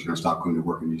sudden teachers are going to stop going to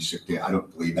work and use sick day. I don't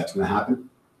believe that's going to happen.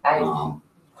 I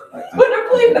wouldn't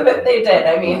believe them if they did.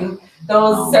 I mean,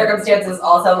 those circumstances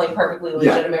all sound like perfectly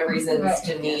legitimate reasons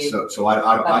to need So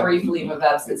I a brief leave of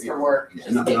absence from work. Just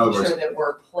in making other words, sure that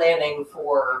we're planning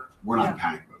for. we're not in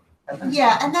panic mode.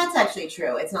 Yeah, and that's actually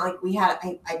true. It's not like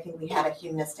I think we had a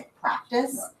humanistic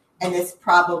practice, and this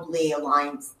probably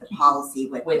aligns the policy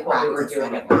with With the what we were practice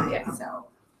doing anyway. yeah. So,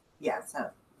 yeah, so.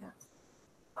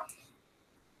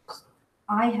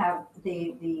 I have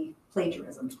the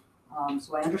plagiarism.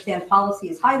 So I understand policy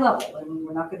is high level and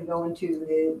we're not going to go into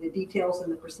the details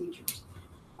and the procedures.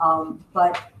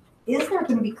 But is there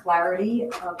going to be clarity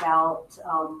about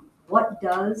what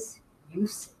does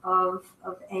use of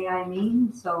AI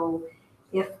mean? So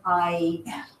if I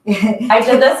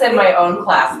did this in my own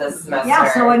class this semester.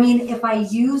 Yeah, so I mean, if I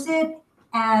use it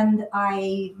and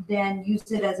I then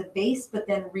use it as a base, but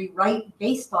then rewrite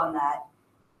based on that,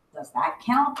 does that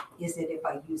count? Is it if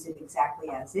I use it exactly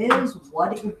as is?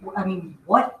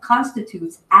 What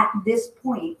constitutes at this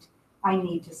point I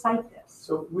need to cite this?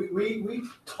 So we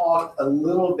talked a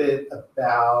little bit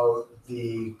about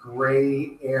the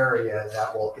gray area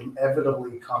that will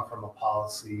inevitably come from a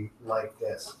policy like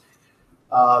this.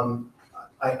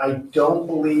 I don't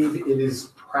believe it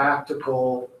is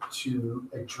practical to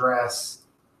address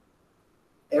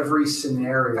every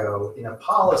scenario in a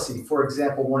policy. For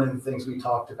example, one of the things we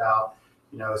talked about,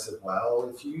 is that, well,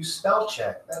 if you spell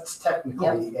check, that's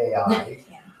technically AI.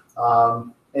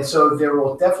 And so there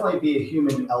will definitely be a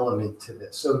human element to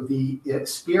this. So the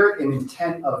spirit and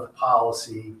intent of the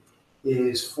policy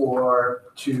is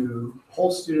to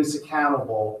hold students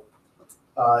accountable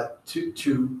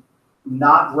to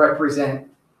not represent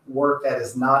work that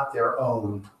is not their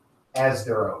own as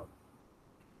their own.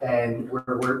 And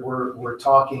we're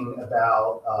talking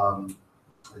about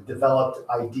developed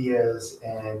ideas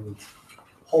and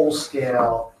whole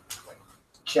scale.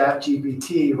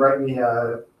 ChatGPT, write me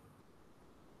a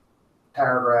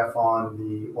paragraph on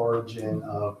the origin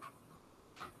of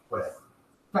whatever,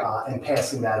 and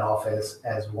passing that off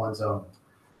as one's own.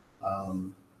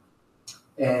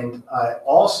 And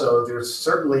also, there's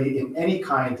certainly in any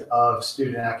kind of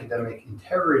student academic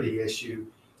integrity issue,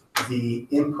 the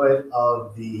input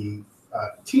of the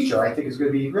teacher, I think, is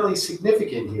going to be really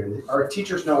significant here. Our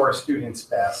teachers know our students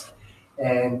best,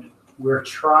 and we're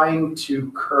trying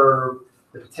to curb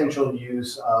the potential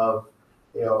use of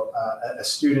a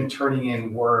student turning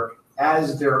in work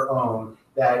as their own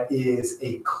that is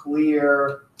a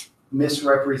clear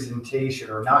misrepresentation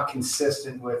or not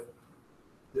consistent with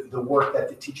the work that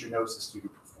the teacher knows the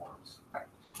student performs. Right.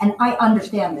 And I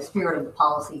understand the spirit of the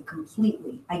policy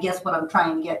completely. I guess what I'm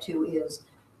trying to get to is,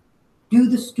 do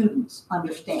the students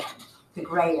understand the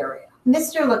gray area?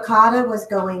 Mr. Licata was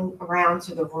going around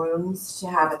to the rooms to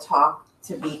have a talk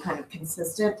to be kind of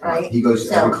consistent, right? He goes to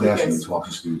So every he classroom was- and talks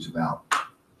to students about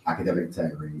academic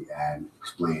integrity and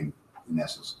explain, in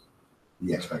essence,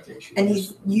 the expectation. And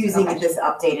he's using this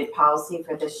updated policy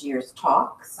for this year's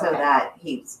talk so that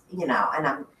he's, and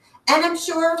I'm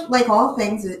sure, like all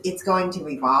things, it's going to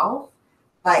evolve,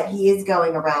 but he is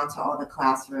going around to all the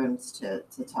classrooms to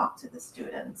talk to the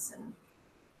students and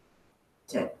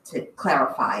to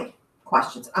clarify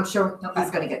questions. I'm sure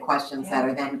he's going to get questions that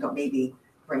are then maybe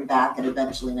bring back, and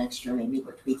eventually next year maybe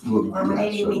we're tweaking. Or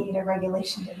maybe we need a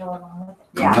regulation to go along with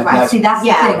it. Yeah, That- right. See, that's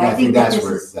the thing. I think that that's this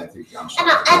where is. I'm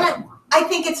sorry. I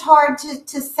think it's hard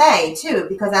to say too,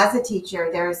 because as a teacher,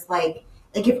 there's like,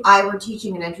 Like if I were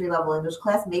teaching an entry level English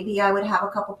class, maybe I would have a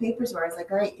couple papers where I was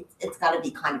like, all right, it's got to be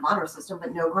kind of honor system,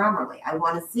 but no Grammarly. I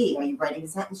want to see, are you writing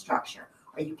sentence structure?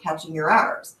 Are you catching your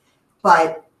errors?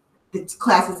 But the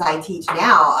classes I teach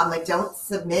now, I'm like, don't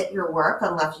submit your work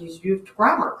unless you use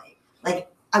Grammarly. Like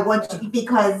I want you,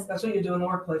 because That's what you do in the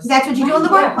workplace. that's what you do in the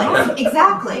Yeah. workplace.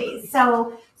 Exactly.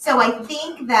 So I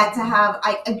think that to have,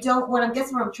 I don't, what I'm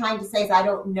guessing what I'm trying to say is I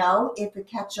don't know if a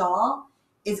catch-all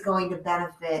is going to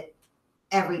benefit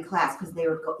every class because they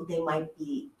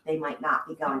might not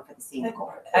be going for the same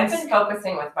course. I've been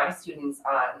focusing with my students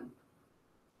on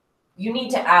you need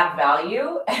to add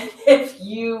value. And if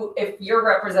you're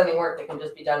representing work that can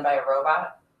just be done by a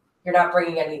robot, you're not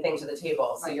bringing anything to the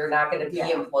table. So you're not going to be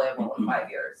employable in 5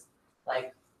 years.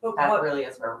 Like But that really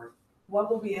is where we're.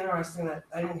 what will be interesting that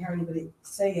I didn't hear anybody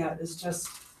say yet is just,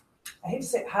 I hate to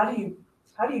say, how do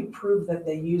you prove that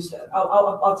they used it?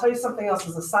 I'll tell you something else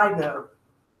as a side note.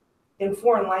 In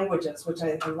foreign languages, which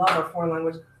I love our foreign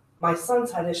language, my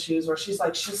son's had issues where she's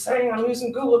saying I'm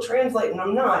using Google Translate and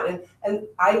I'm not. And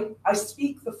I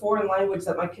speak the foreign language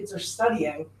that my kids are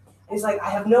studying. And he's like, I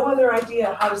have no other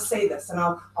idea how to say this. And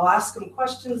I'll ask him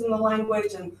questions in the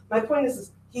language. And my point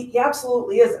is he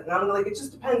absolutely isn't. And I'm like, it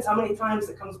just depends how many times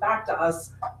it comes back to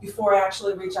us before I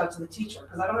actually reach out to the teacher,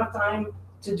 because I don't have time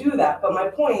to do that. But my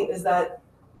point is that,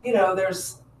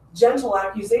 there's gentle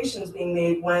accusations being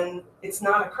made when it's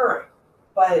not occurring.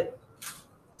 But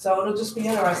so it'll just be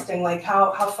interesting, like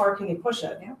how far can you push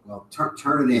it? Well,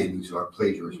 turn it in, who's our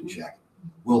plagiarism check,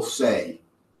 will say,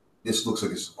 this looks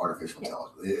like it's artificial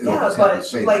intelligence. It'll Yeah, just have to but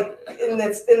say like in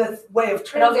the way of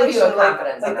It'll give you translation, a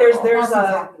confidence. like there's That's a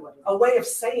exactly what it is. a way of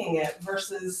saying it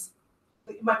versus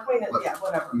my point is Look,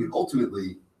 whatever. I mean,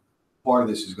 ultimately, part of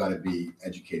this has got to be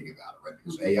educating about it, right?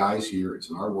 Because AI is here, it's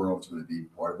in our world, it's going to be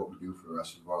part of what we do for the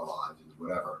rest of our lives and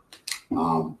whatever.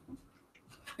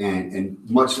 And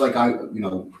much like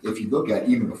if you look at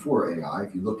even before AI,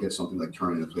 if you look at something like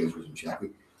turning a plagiarism check,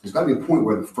 there's got to be a point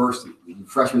where the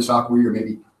freshman, sophomore year,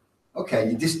 maybe, okay,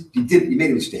 you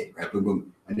made a mistake, right? Boom,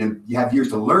 boom. And then you have years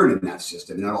to learn in that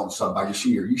system. And then all of a sudden by your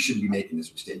senior, you shouldn't be making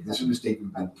this mistake. This is a mistake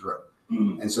we've been through.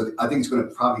 And so I think it's going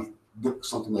to probably look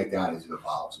something like that as it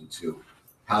evolves into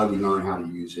how do we learn how to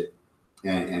use it.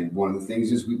 And one of the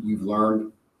things is we've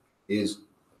learned is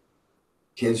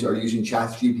kids are using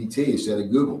ChatGPT instead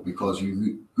of Google, because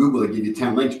you Google, they give you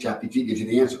 10 links, ChatGPT gives you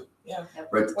the answer. Yeah.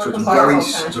 Right. Or So it's a combine very all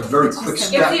kinds. quick Gives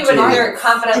step. you to an it. very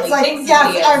confidently It's like, thinks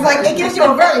yes, the I was like, answer. it gives you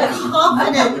a very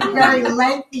confident, very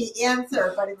lengthy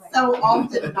answer, but it's so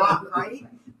often not right.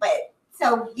 But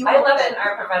so you. I hope love that in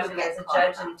our profession, you there's a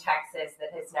get judge in Texas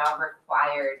that has now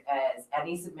required as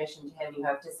any submission to him, you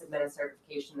have to submit a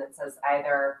certification that says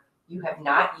either you have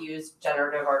not used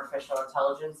generative artificial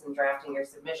intelligence in drafting your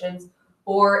submissions,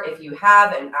 or if you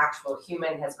have, an actual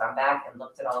human has gone back and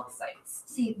looked at all the sites.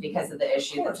 See, Because of the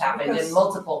issue Of that's course, happened in because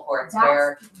multiple courts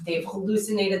where they've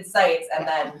hallucinated sites, and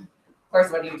then, of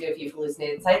course, what do you do if you've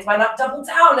hallucinated sites? Why not double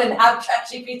down and have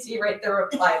ChatGPT write the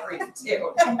reply for you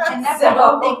too? and that's So- I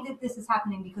don't think that this is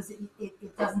happening because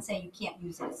it doesn't say you can't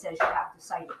use it, it says you have to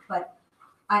cite it. But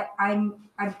I'm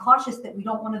cautious that we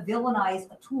don't want to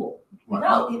villainize a tool.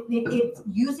 No. It's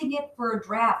using it for a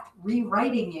draft,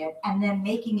 rewriting it, and then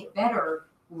making it better,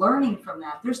 learning from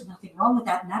that. There's nothing wrong with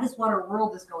that, and that is what our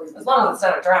world is going As long as it's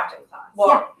not a drafting class.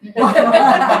 Well,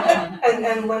 Yeah.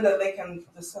 and Linda, they can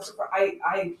discuss it.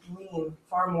 I lean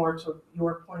far more to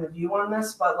your point of view on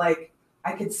this, but like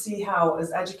I could see how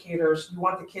as educators, you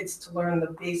want the kids to learn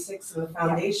the basics and the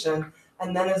foundation,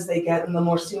 and then as they get in the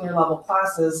more senior level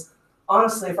classes,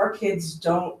 honestly, if our kids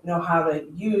don't know how to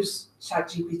use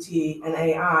ChatGPT and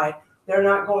AI, they're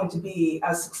not going to be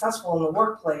as successful in the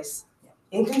workplace.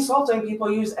 In consulting,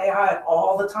 people use AI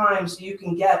all the time, so you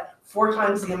can get 4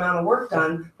 times the amount of work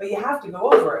done, but you have to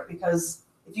go over it, because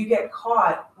if you get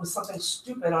caught with something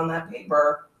stupid on that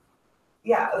paper,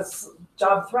 yeah, it's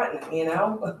job threatening,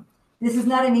 This is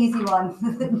not an easy one.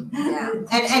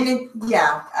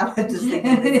 Yeah, I was just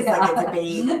thinking this is like a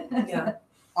debate. Yeah.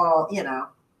 All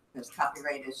there's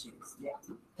copyright issues.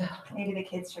 Yeah, Maybe the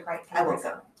kids should write I will papers.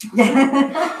 go.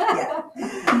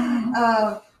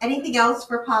 Yeah. Anything else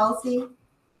for policy?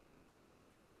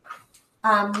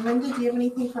 Linda, do you have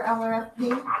anything for LRFP?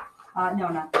 No,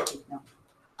 not this week, no.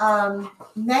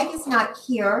 Meg is not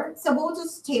here, so we'll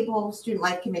just table student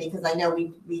life committee because I know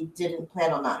we didn't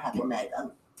plan on not having Meg.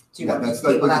 Do you Yeah, want to that's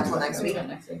table that like- till next week?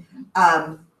 Next week.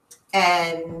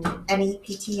 And any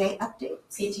PTA updates?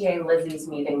 CTA Lizzie's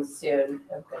meeting soon.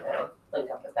 I'm gonna link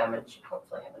up with them and she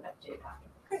hopefully have an update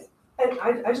after.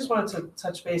 And I just wanted to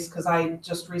touch base, because I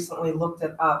just recently looked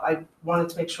it up. I wanted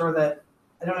to make sure that,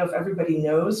 I don't know if everybody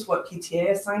knows what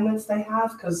PTA assignments they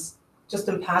have, because just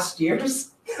in past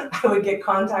years, I would get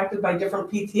contacted by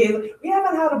different PTAs. We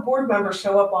haven't had a board member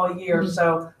show up all year,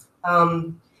 so.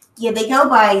 Yeah, they go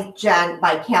by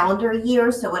calendar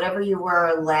year, so whatever you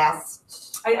were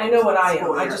last. I know what I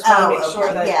am. I just want to make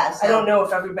sure that, yeah, I don't know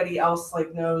if everybody else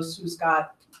like knows who's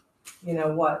got, you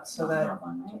know, what, so I that. have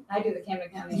one, right? I do the Camden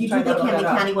County. You Try do the to look Camden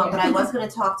that up. County one, but I was gonna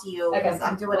talk to you, Okay. because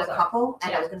I'm doing a Cool. couple,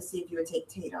 and I Yeah. was gonna see if you would take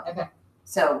Tato. Okay.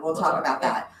 So we'll talk talk, about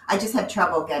yeah. that. I just had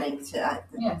trouble getting to,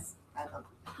 Yes.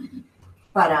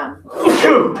 but,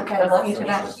 Okay, let me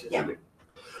introduce. yeah.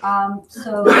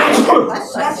 So,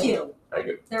 Bless you. Thank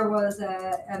you. There was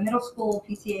a middle school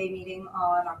PTA meeting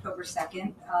on October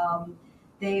 2nd.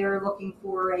 They are looking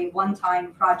for a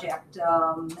one-time project,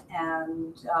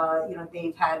 and you know,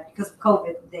 they've had, because of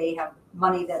COVID, they have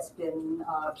money that's been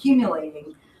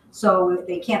accumulating. So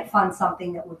they can't fund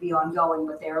something that would be ongoing,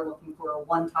 but they're looking for a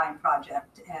one-time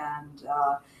project. And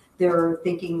they're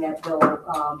thinking that they'll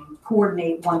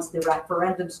coordinate once the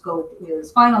referendum scope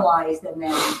is finalized and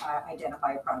then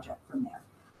identify a project from there.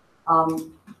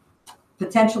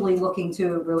 Potentially looking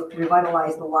to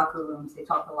revitalize the locker rooms. They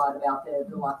talked a lot about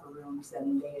the locker rooms,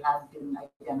 and they have been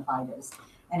identified as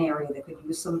an area that could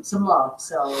use some love.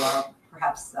 So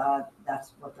perhaps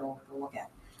that's what they'll look at.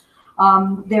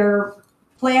 They're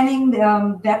planning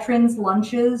veterans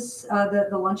lunches,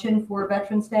 the luncheon for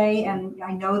Veterans Day, and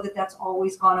I know that that's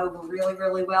always gone over really,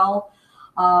 really well.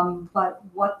 But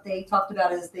what they talked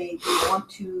about is they want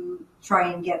to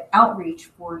try and get outreach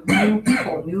for new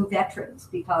people, new veterans,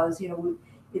 because, you know,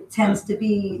 it tends to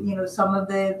be, you know, some of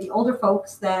the older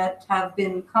folks that have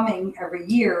been coming every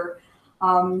year,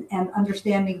 and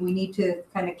understanding we need to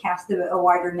kind of cast a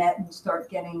wider net and start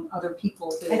getting other people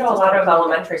to. I know a lot of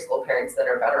elementary school parents that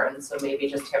are veterans, so maybe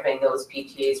just having those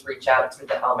PTAs reach out to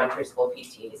the elementary school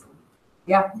PTAs.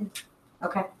 Yeah.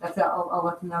 Okay, I'll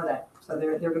let them know that. So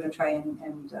they're going to try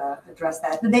and address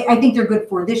that. But I think they're good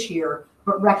for this year,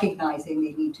 but recognizing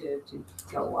they need to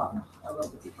go a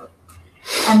little bit deeper.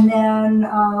 And then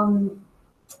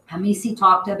Hamisi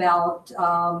talked about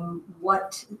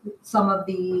what some of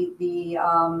they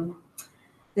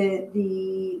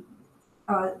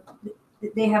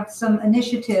have some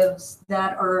initiatives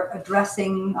that are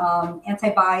addressing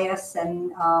anti-bias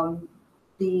and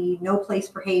the No Place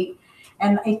for Hate.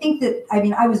 And I think that, I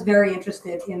mean, I was very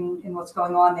interested in what's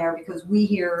going on there, because we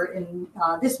here in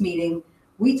this meeting,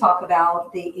 we talk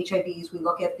about the HIVs, we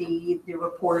look at the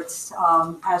reports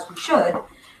as we should,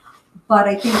 but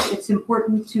I think it's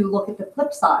important to look at the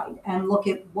flip side and look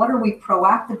at what are we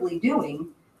proactively doing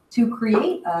to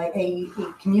create a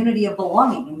community of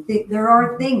belonging. And there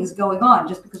are things going on.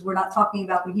 Just because we're not talking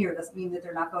about them here doesn't mean that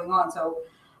they're not going on. So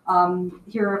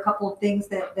here are a couple of things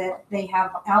that they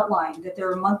have outlined, that there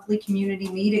are monthly community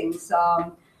meetings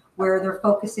where they're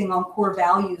focusing on core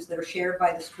values that are shared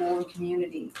by the school and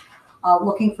community,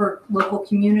 looking for local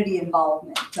community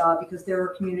involvement because there are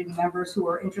community members who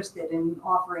are interested in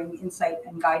offering insight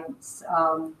and guidance,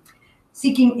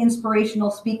 seeking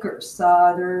inspirational speakers.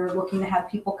 They're looking to have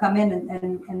people come in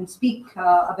and speak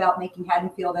about making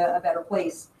Haddonfield a better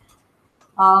place.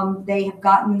 They have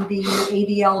gotten the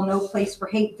ADL No Place for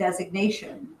Hate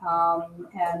designation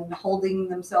and holding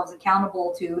themselves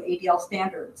accountable to ADL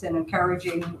standards and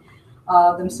encouraging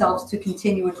themselves to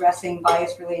continue addressing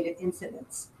bias-related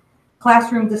incidents.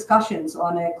 Classroom discussions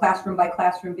on a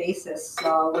classroom-by-classroom basis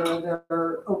where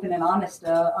they're open and honest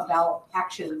about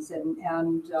actions and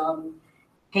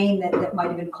pain that might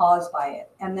have been caused by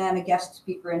it. And then a guest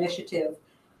speaker initiative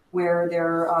where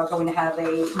they're going to have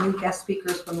new guest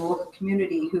speakers from the local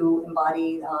community who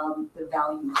embody the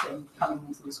values and coming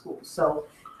into the schools. So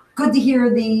good to hear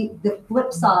the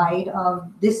flip side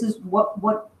of this is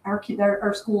what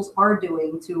our schools are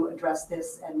doing to address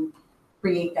this and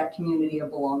create that community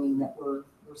of belonging that we're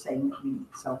saying that we need.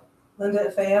 So, Linda,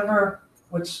 if they ever,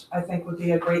 which I think would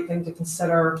be a great thing to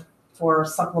consider for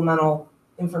supplemental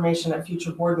information at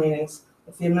future board meetings,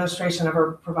 if the administration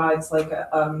ever provides like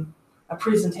a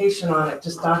presentation on it,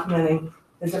 just documenting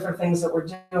the different things that we're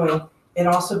doing, it'd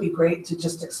also be great to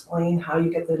just explain how you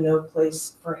get the No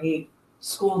Place for Hate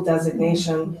school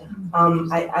designation.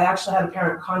 I actually had a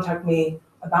parent contact me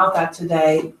about that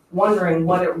today, wondering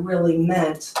what it really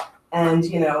meant. And,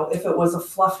 you know, if it was a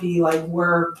fluffy, like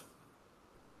we're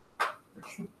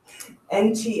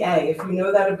NTA, if you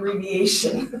know that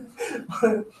abbreviation.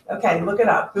 Okay, look it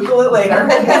up, Google it later.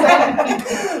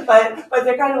 but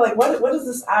they're kind of like, what is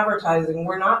this advertising?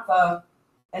 We're not the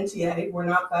NTA, we're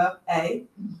not the A.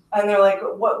 And they're like,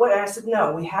 what? And I said,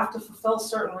 no, we have to fulfill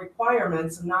certain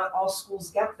requirements and not all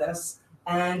schools get this.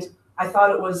 And I thought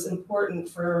it was important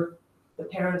for the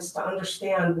parents to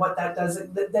understand what that does,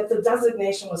 that the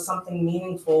designation was something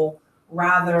meaningful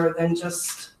rather than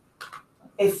just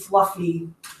a fluffy.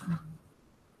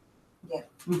 Yeah.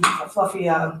 A fluffy,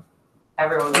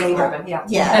 Everyone was Label. urban. Yeah.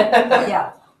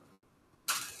 Yeah.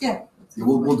 Yeah.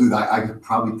 We'll do that. I could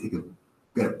probably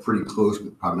get it pretty close,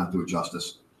 but probably not do it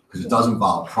justice. Because it does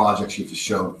involve projects you have to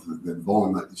show the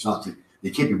long, it's not, they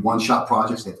can't be one-shot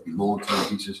projects, they have to be long-term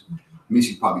pieces.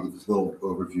 Hamisi probably give us a little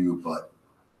overview, but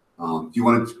do you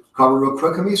want to cover real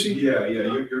quick, Hamisi? Yeah,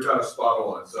 you're kind of spot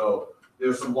on. So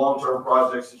there's some long-term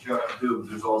projects that you have to do.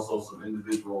 There's also some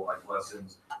individual like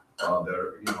lessons that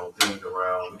are, themed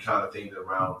around, we kind of themed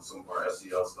around some of our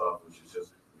SEL stuff, which is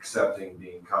just accepting,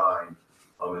 being kind,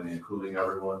 and including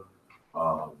everyone.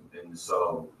 And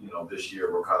so, this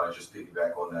year we're kind of just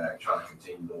piggyback on that, trying to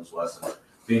continue those lessons,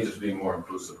 being more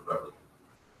inclusive of everyone.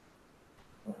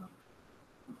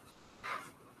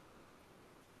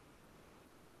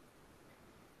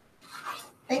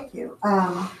 Thank you.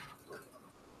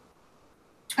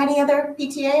 Any other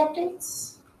PTA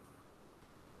updates?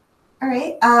 All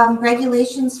right,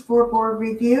 regulations for board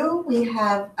review. We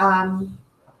have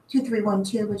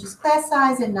 2312, which is class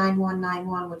size, and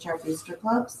 9191, which are booster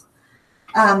clubs.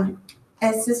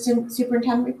 Assistant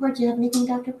Superintendent report, do you have anything,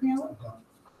 Dr. Priola?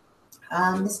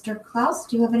 Mr. Klaus,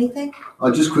 do you have anything?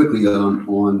 Just quickly,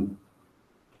 on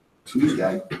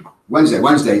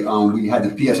Wednesday, we had the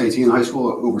PSAT in high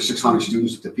school, over 600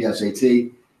 students at the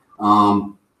PSAT.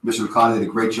 Mr. Okada did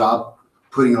a great job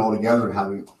putting it all together and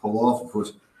having it pull off. Of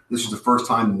course, this was the first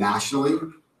time nationally.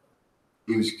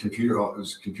 It was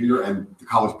computer, and the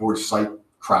College Board site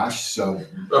crashed. So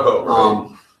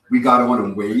we got on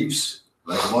in waves.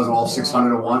 Like it wasn't all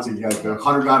 600 at once. And you got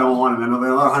 100 got on, and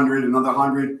another 100, another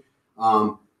 100.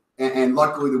 And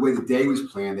luckily, the way the day was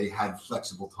planned, they had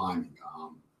flexible timing.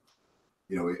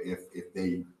 If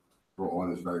they were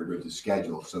on this very rigid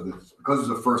schedule. So because it was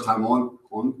the first time on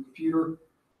computer,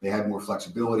 they had more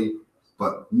flexibility.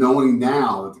 But knowing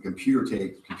now that the computer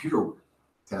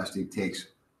testing takes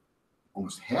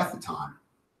almost half the time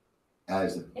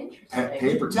as the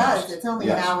paper It test. does, it's only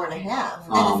Yes. an hour and a half.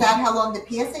 And is that how long the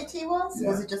PSAT was? Yeah.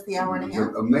 Was it just the hour and a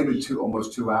half? Maybe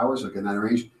almost 2 hours, like in that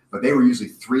range. But they were usually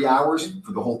 3 hours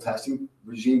for the whole testing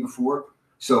regime before.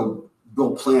 So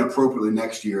they'll plan appropriately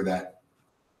next year that.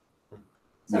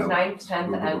 So 9th,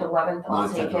 10th, and 11th, I'll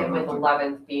 9th, take 10th, it with 11th.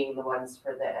 11th being the ones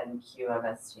for the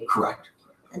NQMST. Correct.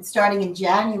 And starting in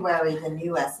January, the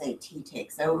new SAT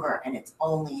takes over, and it's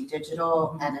only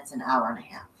digital, and it's an hour and a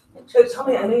half. so tell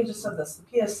me, I know you just said this,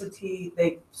 the PSAT,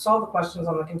 they saw the questions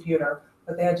on the computer,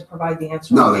 but they had to provide the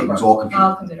answer No, on it paper. was all computer.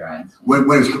 All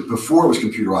computerized. Before it was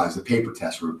computerized, the paper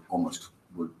tests were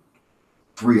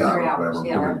 3 hours, whatever,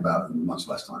 yeah. we're about much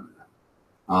less time than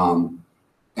that.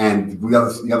 And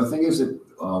the other thing is that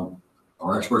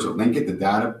our experts at Linkit, the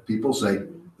data people say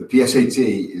the PSAT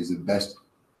is the best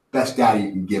data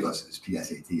you can give us is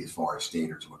PSAT as far as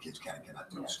standards of what kids can and cannot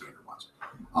do standard ones.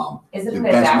 Is it The an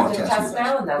benchmark adaptive test test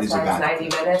now? And that's is why it's adaptive.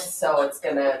 90 minutes, so it's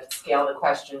gonna scale the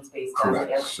questions based on the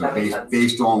Correct. answer. So That makes sense.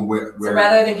 based on where So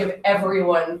rather than give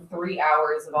everyone 3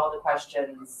 hours of all the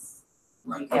questions,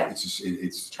 right, you get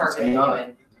it's targeted AI.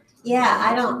 and Yeah,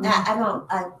 I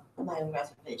have my own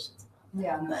reservations.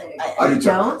 Yeah. But I I do too.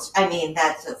 don't, I mean,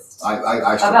 that's just I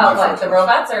about what, the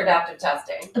robots or adaptive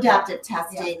testing? adaptive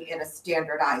testing in a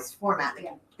standardized format.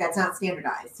 Yeah. That's not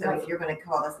standardized, so if you're gonna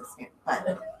call this a standard, but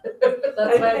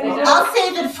That's why they do. I'll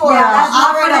save it for, Yeah, that's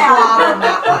I'll not write for a now. blog on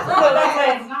that No, that's one.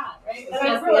 why it's not, right? It's And I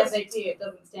just realize- the SAT, it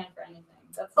doesn't stand for anything.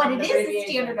 That's But an it is a abbreviation.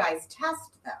 standardized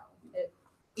test though, It-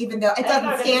 even though it I don't know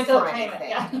doesn't if it's stand still for payment, anything,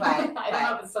 yeah. but. I don't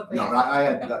know if it's still No, payment. but I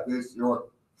had, there are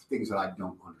things that I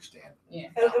don't understand. Yeah.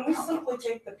 And we simply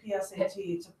take the PSAT to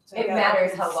It get our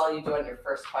matters kids- how well you do on your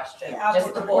first question, Yeah, just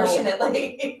applicable.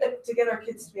 proportionately. to get our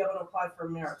kids to be able to apply for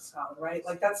merit scholar, right?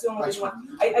 Like that's the only That's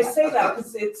reason why, I say that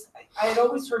because I had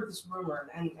always heard this rumor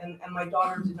and my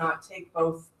daughter did not take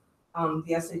both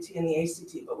the SAT and the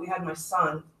ACT, but we had my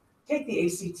son take the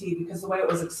ACT because the way it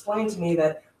was explained to me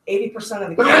that 80%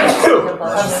 of the kids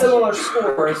have similar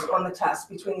scores on the test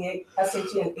between the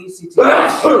SAT and ACT.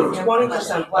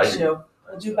 20%, bless you,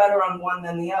 will do better on one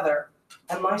than the other.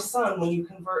 And my son, when you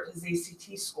convert his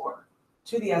ACT score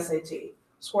to the SAT,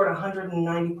 scored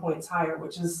 190 points higher,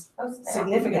 which is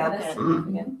significant. Yeah, that's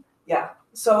significant.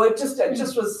 So it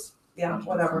just was,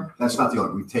 whatever. That's not the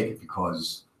only, we take it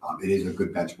because it is a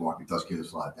good benchmark. It does give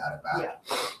us a lot of data back.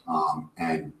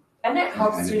 And it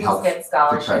helps And it students helps get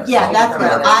scholarships. Yeah, that's from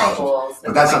what other I- schools,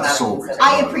 But that's things not the like sole that. reason.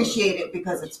 I appreciate it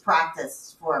because it's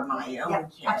practice for my own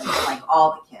kids, like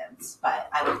all the kids, but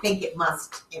I would think it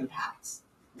must impact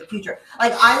the future.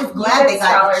 Like, I was glad they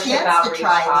got a chance to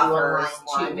try the online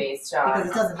one, based because it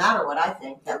on doesn't matter what I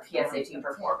think. their PSAT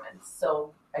performance.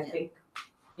 So I think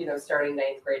starting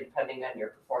ninth grade, depending on your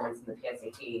performance in the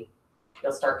PSAT,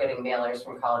 you'll start getting mailers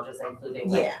from colleges, including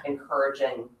like Yeah.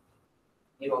 encouraging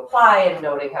you to apply and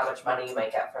noting how much money you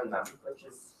might get from them, which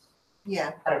is,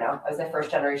 Yeah. I don't know, as a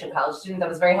first generation college student, that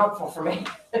was very helpful for me.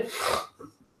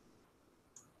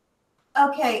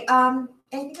 Okay,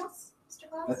 anything else, Mr.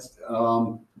 Glass? That's,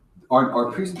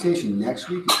 our presentation next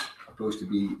week is supposed to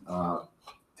be,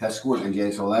 test scores and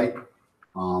JSLA.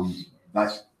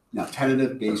 That's now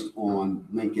tentative based on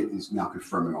Lincoln is now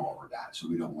confirming all of our data. So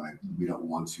we don't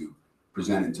want to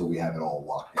present it until we have it all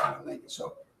locked down in Lincoln.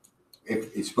 So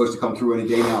if it's supposed to come through any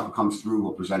day now, if it comes through,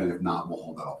 we'll present it. If not, we'll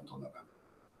hold that off until November.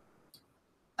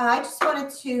 I just wanted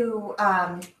to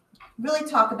really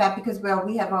talk about, because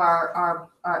we have our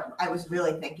I was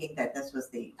really thinking that this was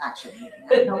the action meeting.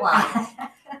 I don't know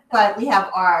why. But we have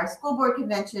our school board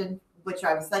convention, which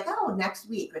I was like, oh, next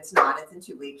week. It's not, it's in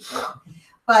 2 weeks.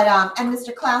 But and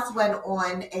Mr. Klaus went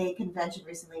on a convention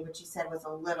recently, which he said was a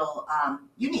little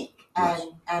unique. Yes.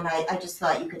 And I just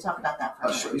thought you could talk about that for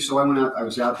a minute. So I went out. I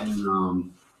was out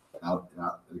in out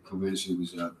at the convention. It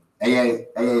was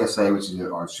AASA, which is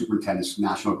our superintendents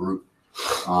national group.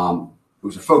 It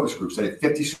was a focus group. So they had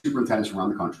 50 superintendents around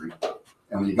the country,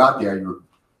 and when you got there, you were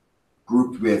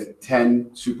grouped with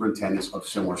 10 superintendents of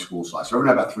similar school size. So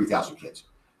everyone had about 3,000 kids.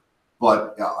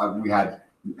 But we had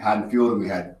Haddonfield and we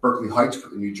had Berkeley Heights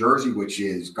in New Jersey, which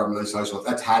is government high school.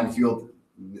 That's Haddonfield,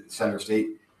 center of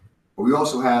state. But we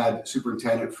also had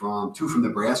superintendent two from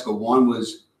Nebraska. One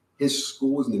was his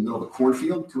school was in the middle of a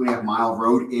cornfield, 2.5 mile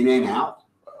road in and out,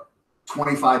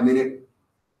 25-minute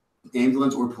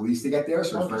ambulance or police to get there.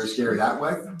 So it's very scary that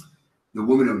way. The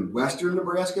woman in Western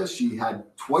Nebraska, she had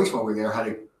twice while we were there, had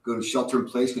to go to shelter in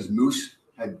place because moose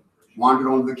had wandered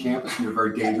onto the campus, and they're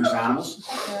very dangerous animals.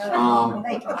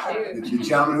 The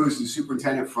gentleman who is the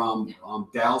superintendent from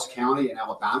Dallas County in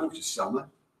Alabama, which is Selma,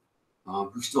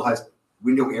 who still has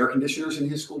window air conditioners in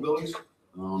his school buildings,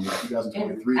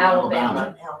 2023 in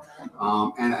Alabama.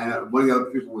 And one of the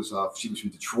other people was, she was from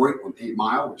Detroit on 8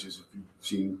 Mile, which is, if you've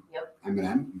seen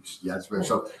Eminem, yeah, it's very,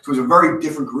 so it was a very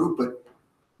different group, but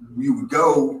you would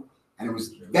go, and it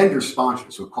was vendor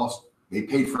sponsored, so it cost, they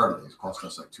paid for everything. It cost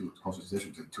us like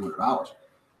 $200.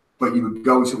 But you would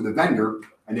go and sit with a vendor,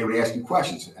 and they would ask you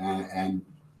questions, and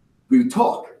we would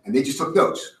talk, and they just took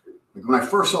notes. Like when I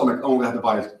first saw them, like, oh, I have to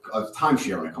buy a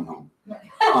timeshare when I come home.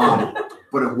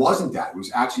 But it wasn't that. It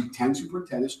was actually 10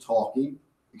 superintendents talking,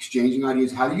 exchanging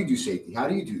ideas. How do you do safety? How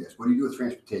do you do this? What do you do with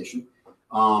transportation?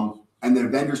 And the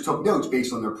vendors took notes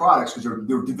based on their products because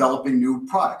they're developing new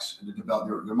products and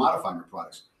they're modifying their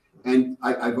products. And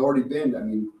I've already been, I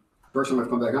mean, first time I've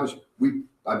come back home,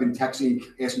 I've been texting,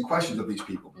 asking questions of these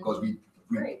people because we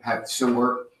have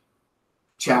similar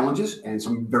challenges and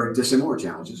some very dissimilar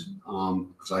challenges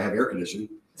because I have air conditioning.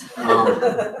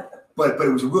 But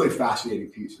it was a really fascinating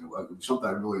piece. It was something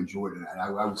I really enjoyed, and I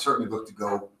would certainly look to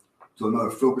go to another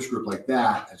focus group like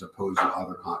that as opposed to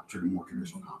other more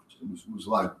traditional conferences. It was a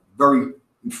lot of very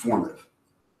informative.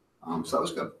 So that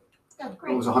was good. Good,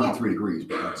 great. It was 103 degrees,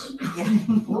 but that's.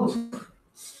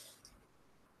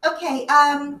 Okay,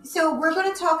 so we're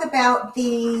going to talk about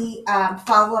the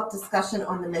follow-up discussion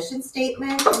on the mission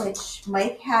statement, which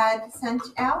Mike had sent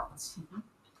out.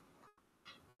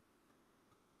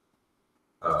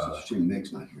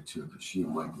 Meg's not here too, because she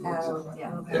and Mike. Yeah. You want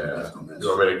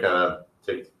me to kind of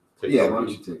take Yeah, why don't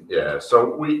you take? Yeah,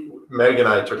 so Meg and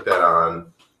I took that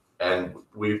on, and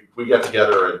we got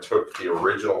together and took the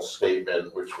original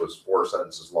statement, which was 4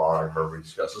 sentences long. I remember we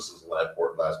discussed this as the last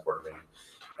board meeting,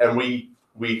 and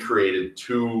we created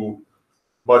 2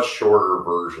 much shorter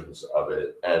versions of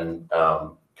it, and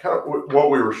kind of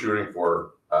what we were shooting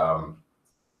for. I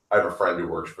have a friend who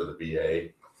works for the BA,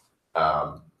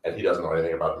 and he doesn't know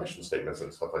anything about mission statements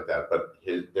and stuff like that, but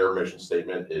their mission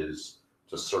statement is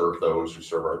to serve those who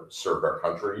serve our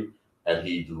country, and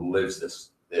he lives this.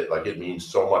 It means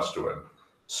so much to him.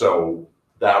 So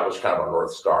that was kind of our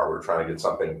North Star. We were trying to get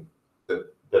something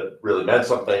that really meant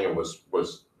something and was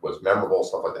memorable,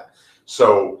 stuff like that.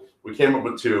 So we came up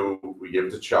with 2. We gave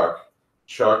it to Chuck.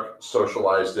 Chuck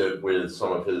socialized it with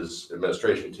some of his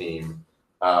administration team,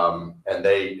 and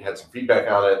they had some feedback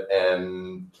on it.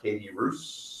 And Katie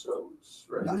Russo,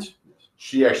 right? Nice.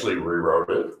 She actually rewrote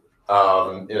it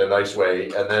in a nice way,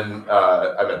 and then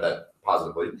I meant that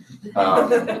positively.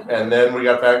 And then we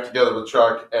got back together with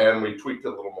Chuck, and we tweaked it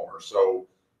a little more. So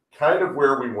kind of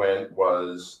where we went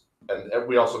was, and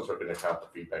we also took into account the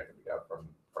feedback that we got from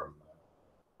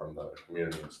the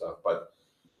community and stuff. But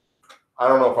I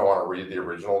don't know if I want to read the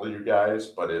original to you guys,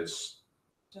 but it's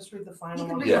Just read the final You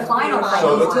can one. read the final one.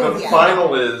 So the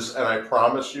final is, and I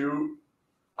promise you,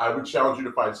 I would challenge you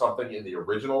to find something in the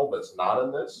original that's not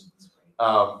in this.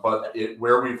 But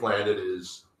where we've landed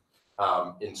is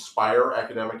inspire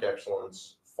academic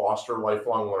excellence, foster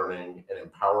lifelong learning, and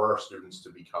empower our students to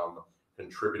become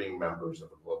contributing members of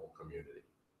a global community.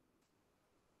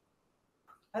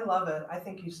 I love it. I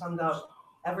think you summed up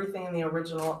everything in the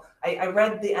original. I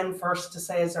read the end first to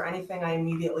say, is there anything I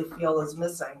immediately feel is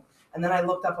missing? And then I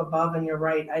looked up above and you're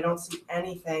right. I don't see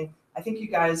anything. I think you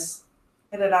guys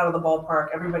hit it out of the ballpark.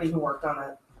 Everybody who worked on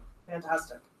it.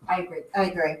 Fantastic. I agree. I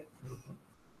agree.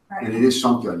 And it is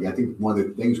something, I think one of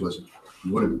the things was,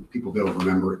 you wanted people to be able to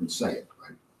remember it and say it,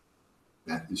 right?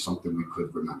 That is something we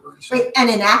could remember and say. Right, and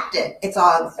enact it. It's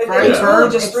all It's very really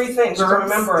verb, just it's three things to verbs,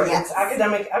 remember. yes. It's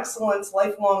academic excellence,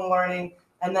 lifelong learning,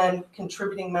 and then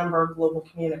contributing member of global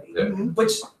community, Yeah.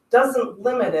 which doesn't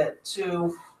limit it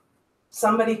to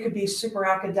somebody could be super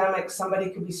academic, somebody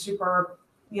could be super,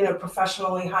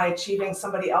 professionally high achieving,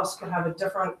 somebody else could have a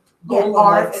different goal in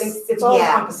life. arts, It's all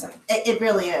yeah. encompassing. It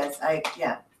really is. I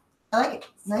like it.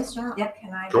 Nice job. Yep.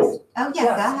 Can I Cool. just? Oh, yeah, Yes.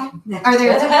 go ahead. Are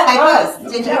there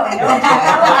typos? Did you? No, You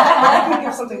can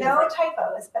give something No different.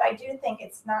 typos, but I do think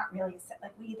it's not really,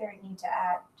 like, we either need to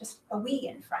add just a "we"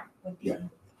 in front would be Yeah.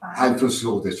 fine. Haddonfield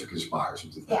School District inspires.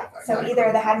 Something to that Yeah, effect. so I either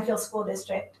agree. the Haddonfield School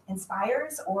District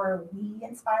inspires or we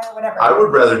inspire, whatever. I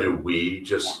would rather do we,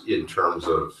 just in terms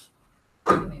of.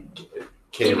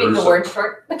 Keeping the word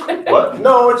short. What?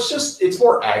 No, it's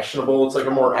more actionable. It's like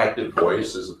a more active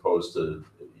voice as opposed to,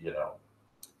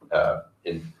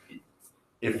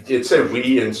 if it said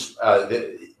we,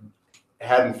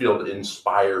 Haddonfield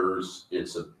inspires,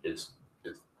 it's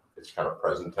kind of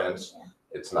present tense. Yeah.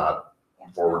 It's not Yeah.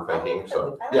 forward thinking.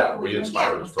 So I like yeah, the we we.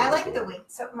 inspire. Yeah, is I totally like cool. the we.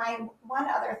 So my one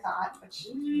other thought, which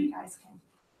you guys can,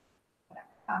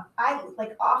 whatever. I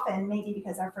like often, maybe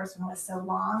because our first one was so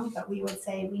long, but we would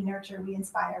say we nurture, we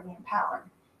inspire, we empower.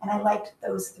 And I liked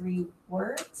those three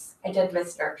words. I did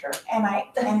miss nurture.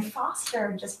 And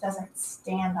foster just doesn't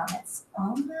stand on its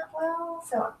own that well.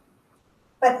 So,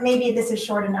 but maybe this is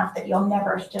short enough that you'll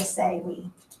never just say we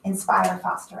inspire,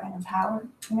 foster, and empower.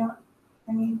 You know what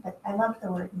I mean? But I love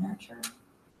the word nurture.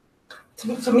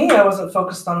 To me, I wasn't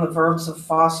focused on the verbs of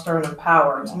foster and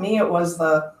empower. To me, it was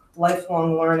the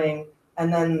lifelong learning.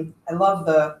 And then I love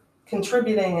the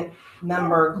contributing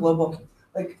member global,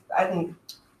 I didn't.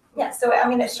 Yeah, so I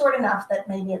mean, it's short enough that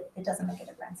maybe it doesn't make a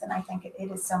difference, and I think it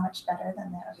is so much better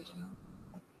than the original.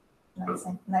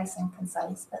 Nice and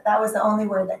concise, but that was the only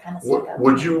word that kind of stuck out.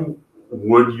 Would you,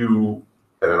 and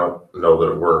I don't know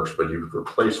that it works, but you'd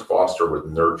replace foster with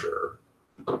nurture.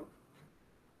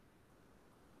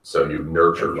 So you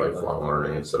nurture lifelong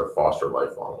learning instead of foster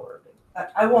lifelong learning.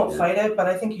 I won't fight it, but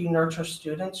I think you nurture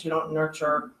students. You don't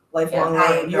nurture lifelong I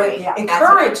learning. You agree. Yeah,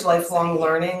 encourage lifelong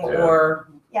learning Yeah. or.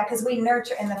 Yeah, because we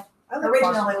nurture, in the I like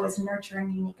original foster. it was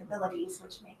nurturing unique abilities,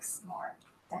 which makes more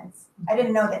sense. I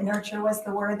didn't know that nurture was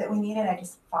the word that we needed, I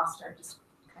just foster, just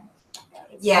kind of.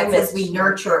 Yeah, I it says missed we you.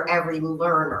 nurture every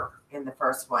learner in the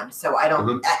first one. So I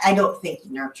don't, I don't think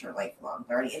you nurture lifelong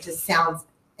learning. It just sounds,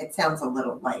 a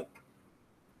little like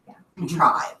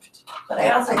contrived. But I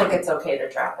also think it's okay to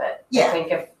drop it. Yeah. I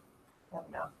think I don't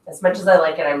know. As much as I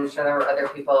like it, I'm sure there were other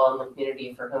people in the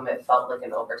community for whom it felt like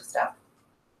an overstep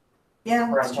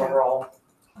Yeah, that's parental true. role.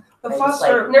 But I'm just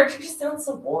foster, like, nurture just sounds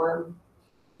so warm.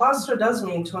 foster does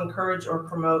mean to encourage or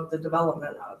promote the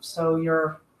development of. So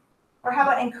you're. Or how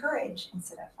about encourage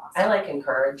instead of foster? I like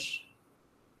encourage.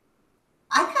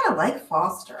 I kind of like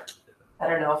foster. I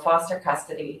don't know, foster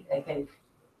custody, I think,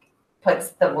 puts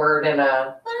the word in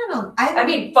a, I don't know. I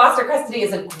mean, foster custody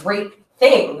is a great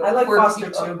thing. I like for foster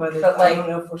people, too, but I like, don't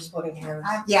know if we're splitting hairs.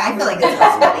 Yeah, I feel like it's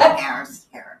splitting hairs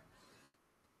here.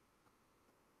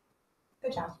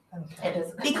 Good job. it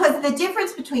is. Because the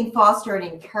difference between foster and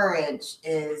encourage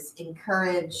is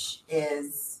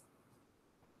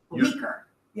weaker.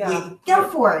 Yeah. Go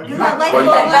for it. You, You got lifelong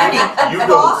you learning.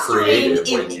 don't create it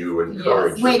Fostering when you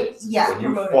encourage Yes. When, it. yeah. When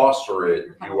you foster it,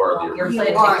 you are the You're You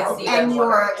planting are, a seed and of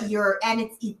water. and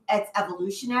it's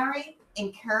evolutionary.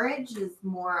 Encourage is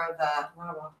more of a,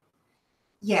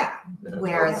 yeah. Yeah,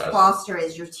 Whereas okay. foster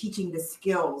is you're teaching the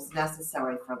skills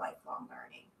necessary for lifelong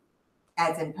learning,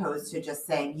 as opposed to just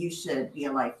saying you should be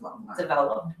a lifelong learner.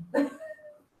 Develop.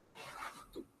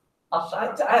 I'll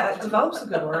shut up. Develop's a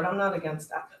good word. I'm not against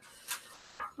that.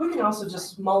 We can also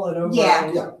just mull it over. Yeah.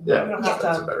 and Yeah. Yeah, We don't that's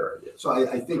have a to. better idea. So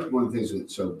I think one of the things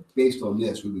that, so based on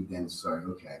this, we would then say,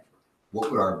 okay, what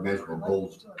would our measurable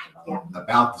goals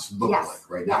about this look Yes. like,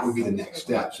 right? That would be the next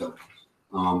step. So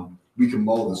we can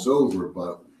mull this over,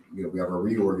 but we have a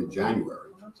reorg in January.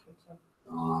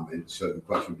 And so the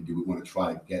question would be, do we want to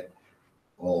try to get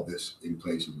all of this in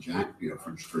place in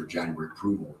for January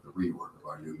approval of the reorg of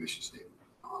our new mission statement.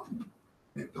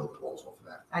 And build the walls off of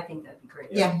that. I think that'd be great.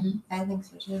 Yeah, I think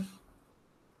so too.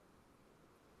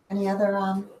 Any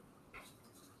other,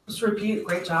 Just repeat,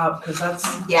 great job, because that's,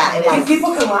 yeah, it I mean, is.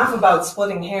 people can laugh about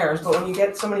splitting hairs, but when you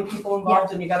get so many people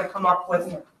involved and you gotta come up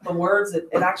with the words, it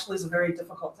actually is a very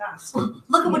difficult task.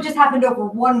 Look at what just happened over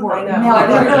one word. I know. Now I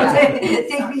know. we're gonna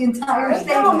take the entire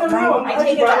statement, No, right? I'm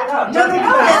glad you brought it up. No,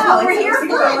 that's what we're it's- here it's for,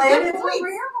 good. Lynn. Good It's what point.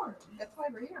 we're here for. That's why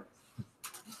we're here.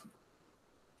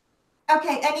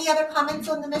 Okay, any other comments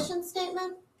on the mission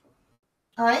statement?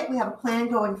 All right, we have a plan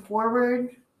going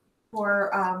forward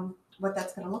for what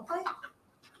that's gonna look like.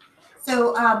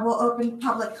 So we'll open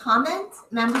public comment.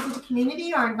 Members of the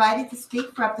community are invited to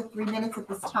speak for up to 3 minutes at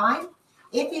this time.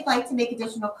 If you'd like to make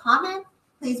additional comment,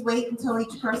 please wait until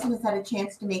each person has had a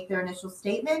chance to make their initial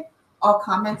statement. All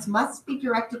comments must be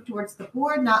directed towards the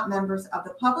board, not members of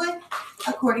the public.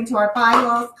 According to our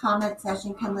bylaws, comment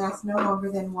session can last no longer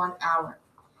than 1 hour.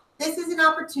 This is an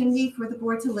opportunity for the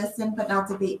board to listen but not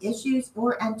debate issues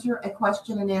or enter a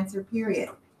question and answer period.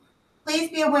 Please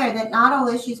be aware that not all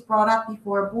issues brought up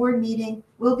before a board meeting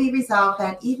will be resolved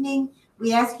that evening.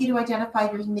 We ask you to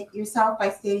identify yourself by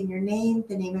stating your name,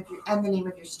 the name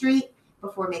of your street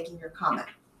before making your comment.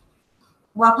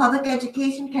 While public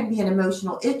education can be an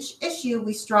emotional issue,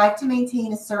 we strive to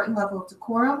maintain a certain level of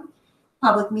decorum.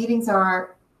 Public meetings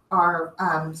are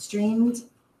streamed.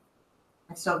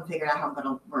 I still haven't figured out how I'm going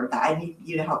to word that. I need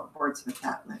you to help words with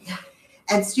that, Lynn.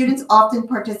 And students often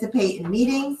participate in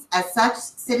meetings. As such,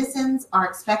 citizens are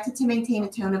expected to maintain a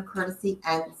tone of courtesy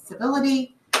and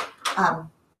civility.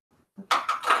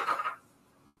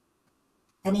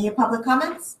 Any public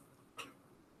comments?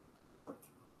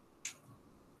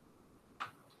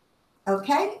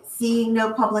 Okay, seeing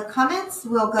no public comments,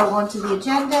 we'll go on to the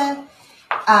agenda.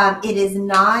 It is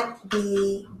not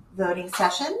the voting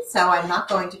session, so I'm not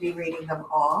going to be reading them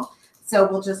all. So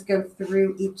we'll just go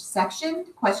through each section.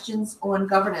 Questions on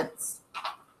governance.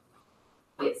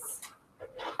 Yes.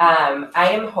 I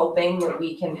am hoping that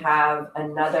we can have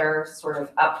another sort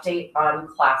of update on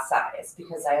class size,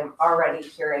 because I am already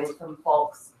hearing from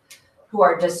folks who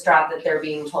are distraught that they're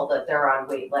being told that they're on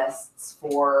wait lists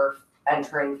for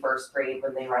entering first grade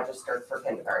when they registered for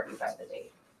kindergarten by the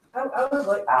date. I would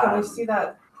like, can we see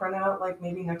that printout like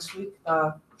maybe next week?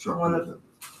 Sure. One of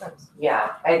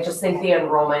Yeah, I just think the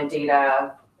enrollment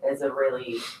data is a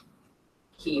really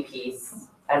key piece.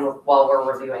 And while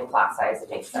we're reviewing class size, it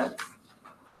makes sense.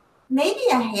 Maybe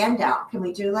a handout. Can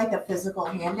we do like a physical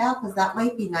handout? Because that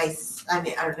might be nice. I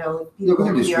mean, I don't know if Yeah, people we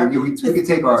are can here. we can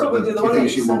take our, That's what we do, the one that you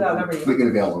sheet, send out every year. we can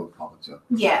avail to the public, so.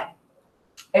 Yeah.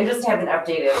 And just have an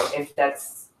update if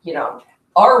that's,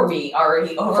 are we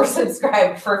already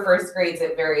oversubscribed for first grades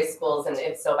at various schools, and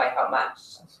if so, by how much?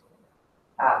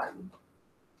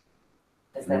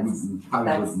 Because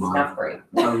that's not great.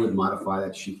 Probably would modify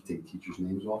that sheet, take teachers'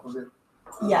 names off of it.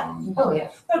 Yeah. Oh, yeah.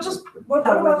 No, just, what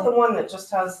about the one that just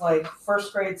has like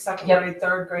first grade, second Yep. grade,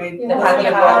 third grade? That has the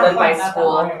enrollment by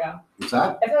school. What's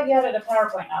that? I feel like you had it a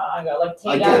PowerPoint not long ago, like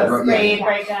I take did, out right, the yeah. grade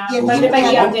breakdown, Yeah, but it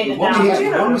might be updated One now. we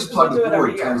You know, one was plugged we do the it every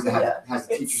board, year. tends to Yeah. has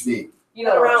the teacher's name. Been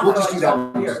around So we'll for just like do that,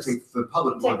 12 we'll years. just take the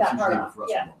public Take one, that teacher's part name off, for us,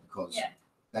 yeah. because Yeah.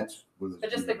 that's one of those. But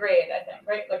just the grade, I think,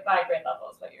 right? Like by grade level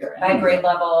is what you're in. By grade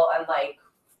level, and I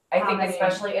How think many?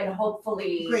 especially, and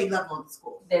hopefully Grade level of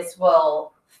school. this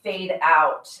will fade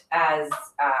out as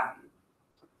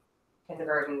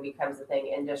kindergarten becomes a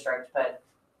thing in district, but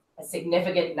a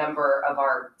significant number of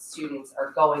our students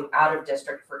are going out of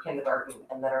district for kindergarten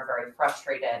and that are very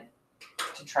frustrated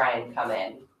to try and come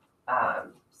in.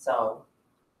 So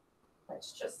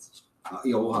let's just,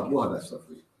 Yeah, we'll have that stuff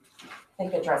for you. I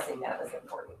think addressing that is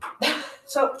important.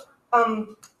 So,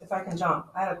 if I can jump,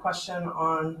 I had a question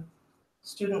on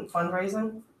student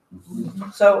fundraising.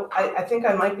 So I think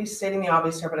I might be stating the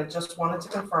obvious here, but I just wanted to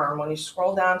confirm, when you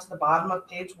scroll down to the bottom of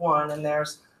page 1 and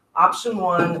there's option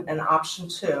 1 and option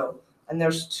 2, and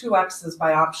there's 2 X's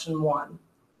by option 1,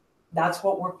 that's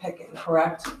what we're picking,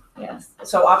 correct? Yes.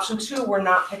 So option 2, we're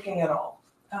not picking at all.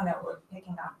 Oh, no, we're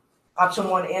picking up. Option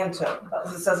 1 and 2,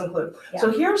 because it says include.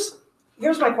 So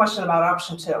here's my question about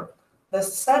option 2. The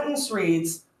sentence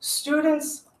reads,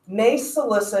 students may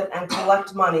solicit and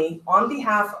collect money on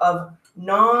behalf of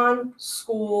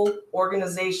non-school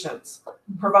organizations,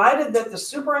 provided that the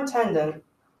superintendent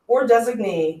or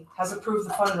designee has approved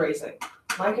the fundraising.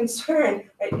 My concern,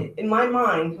 in my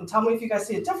mind, and tell me if you guys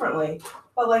see it differently,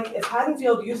 but like if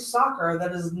Haddonfield Youth Soccer,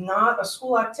 that is not a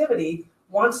school activity,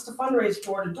 wants to fundraise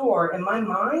door to door, in my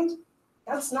mind,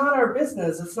 that's not our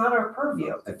business, it's not our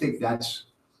purview. I think that's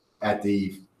at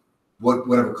the,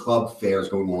 whatever club fair is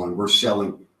going on, we're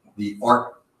selling the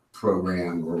art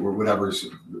program or whatever is,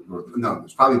 no,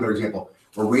 it's probably a better example.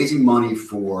 We're raising money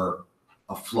for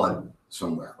a flood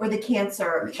somewhere. Or the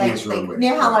cancer, The cancer like awareness,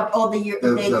 you know how right. like all the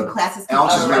The classes.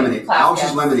 Alex's Right. Lemonade, Class Alex's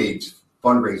guests. Lemonades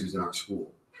fundraisers in our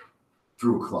school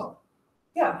through a club.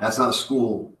 Yeah. That's not a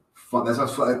school fund, that's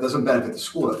not, it doesn't benefit the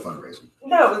school, that fundraising.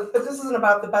 No, but this isn't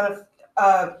about the benefit,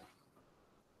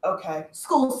 okay.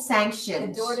 School The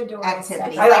sanctioned door-to-door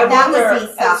activities, separate. like that wonder-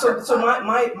 would be soccer. So club.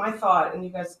 my thought, and you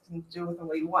guys can do with it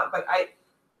what you want, but I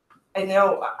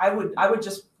know I would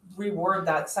just reword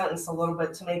that sentence a little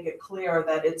bit to make it clear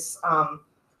that it's,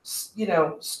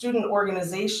 student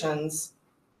organizations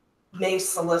may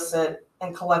solicit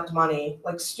and collect money,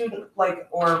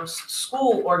 or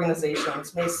school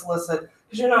organizations may solicit,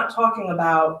 because you're not talking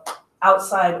about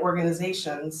outside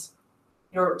organizations.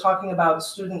 You're talking about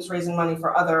students raising money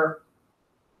for other.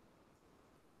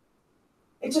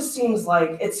 It just seems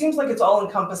like it's all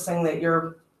encompassing that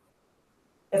you're.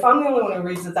 If I'm the only one who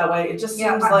reads it that way, it just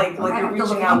Yeah, seems I like have you're to look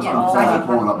reaching out to again, all. because I I'm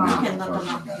pulling up now. You can look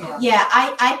them up. Yeah. Yeah,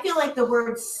 I feel like the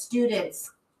word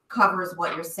students covers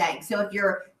what you're saying. So if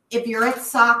you're at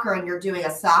soccer and you're doing a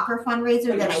soccer fundraiser,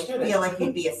 But then you're I a student. feel like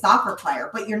you'd be a soccer player,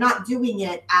 but you're not doing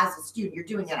it as a student, you're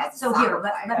doing it as a So soccer here,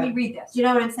 player. let me read this. Do you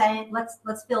know what I'm saying? Let's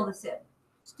fill this in.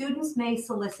 Students may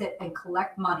solicit and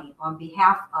collect money on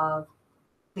behalf of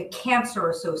the Cancer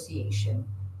Association,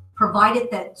 provided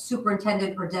that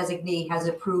superintendent or designee has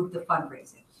approved the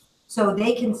fundraising. So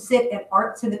they can sit at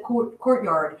Arts in the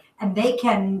Courtyard and they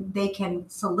can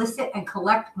solicit and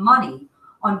collect money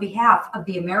on behalf of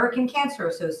the American Cancer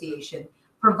Association,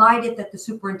 provided that the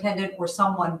superintendent or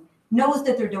someone knows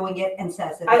that they're doing it and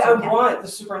says that it's I okay. want the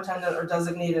superintendent or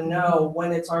designee to know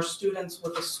when it's our students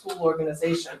with a school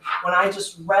organization. When I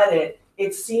just read it,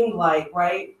 it seemed like,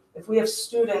 right, if we have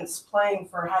students playing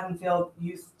for Haddonfield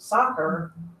youth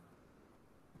soccer,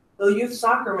 the youth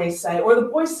soccer may say, or the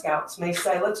Boy Scouts may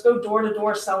say, let's go door to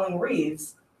door selling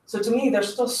wreaths. So to me, they're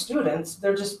still students,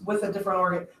 they're just with a different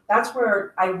organ. That's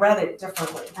where I read it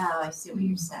differently. Oh, I see what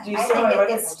you're saying. Do you I see how I think read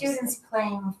it? it's students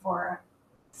playing for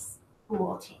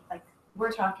school team, like,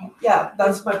 we're talking, Yeah,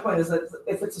 that's my point, is that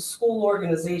if it's a school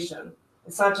organization,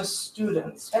 it's not just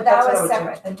students. but that's that what I was would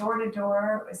change. separate, the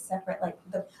door-to-door was separate, like,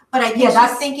 the But I think Yeah, she's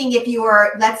that's- thinking if you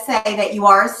are, let's say that you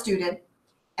are a student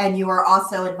and you are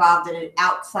also involved in an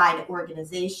outside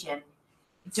organization,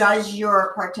 does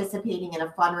your participating in a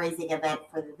fundraising event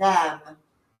for them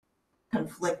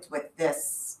conflict with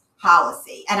this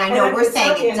policy? And I know And we're it's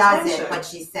not saying it the doesn't, intention. but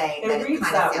she's saying It that it reads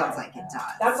kind that of sounds way. like it does.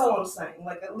 That's all I'm saying,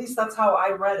 like, at least that's how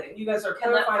I read it. You guys are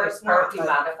Can that clarifying first it's part not, be but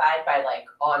modified by like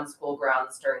on school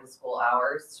grounds during school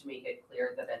hours to make it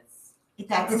clear that it's?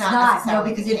 That's It's not not, no, necessarily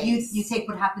because the if you case. take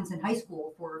what happens in high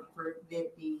school for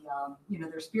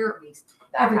their spirit weeks,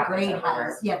 that every happens grade everywhere.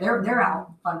 has, yeah, they're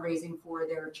out fundraising for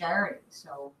their charity,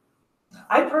 so.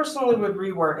 I personally would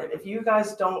reword it. If you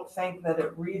guys don't think that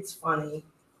it reads funny,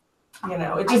 it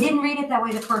I just, didn't read it that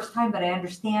way the first time, but I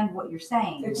understand what you're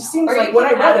saying. it just now. seems Or like you when I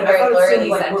can read add it, a I very thought it blurry seemed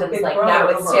like we're sentence, big like brother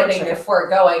notwithstanding the overarching.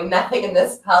 foregoing, nothing in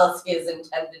this policy is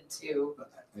intended to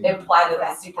imply that the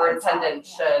Correct. superintendent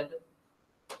should.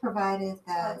 Provided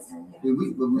that.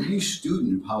 We use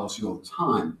student policy all the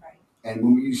time. Right. And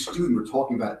when we use student, we're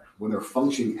talking about when they're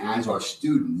functioning as our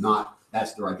student, not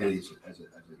that's their identity as a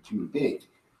human being.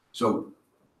 So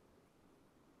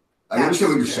I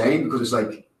understand what you're saying, because it's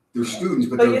like they're students,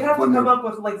 but But you'd have to when come they're, up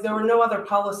with, like, there were no other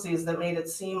policies that made it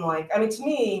seem like, I mean, to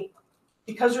me,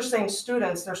 because you're saying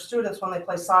students, they're students when they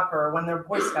play soccer or when they're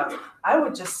Boy Scouts. I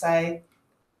would just say,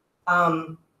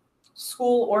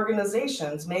 school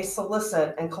organizations may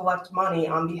solicit and collect money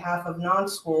on behalf of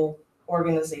non-school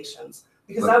organizations.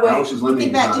 Because that like way, Alex's Lemonade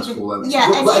is that not a even- school level. yeah,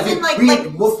 and Well, I even think like- read-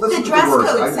 like well, let's The look at dress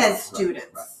words. code I- says right, students.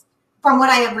 right. From what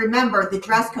I remember, the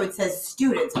dress code says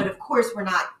students, but of course, we're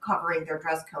not covering their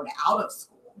dress code out of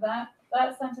school. That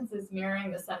sentence is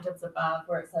mirroring the sentence above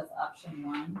where it says option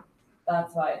one.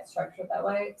 That's why it's structured that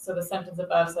way. So the sentence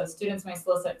above says students may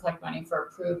solicit and collect money for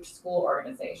approved school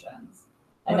organizations.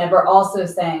 And then we're also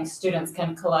saying students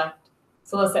can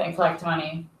solicit and collect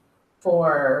money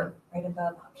for right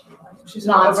above option one. she's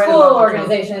right non-school above the-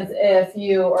 organizations if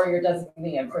you or your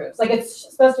designee approves. Like,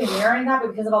 it's supposed to be mirroring that,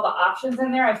 but because of all the options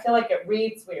in there, I feel like it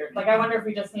reads weird. Like, I wonder if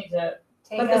we just need to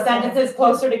put the out sentences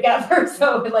closer together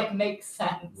so it like makes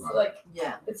sense. Right. Like,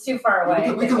 Yeah. it's too far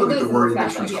away. We can look at the Loses wording, make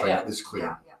discussion. sure Yeah. it's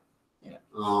clear. Yeah.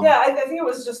 Yeah, I think it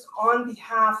was just on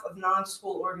behalf of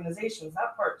non-school organizations,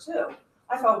 that part too.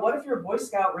 I thought, what if you're a Boy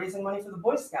Scout raising money for the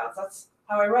Boy Scouts? That's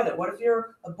how I read it. What if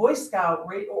you're a Boy Scout,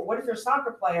 or what if you're a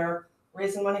soccer player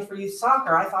raising money for youth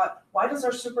soccer? I thought, why does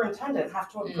our superintendent have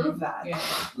to approve that? Yeah.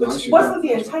 No, I Which see wasn't that.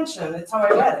 the intention, it's how I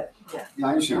read it. Yeah, I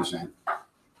understand what you're saying.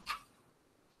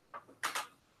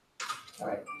 All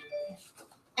right.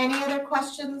 Any other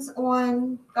questions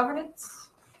on governance?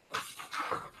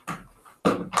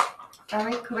 All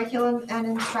right, curriculum and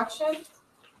instruction.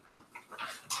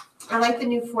 I like the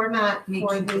new format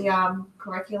for the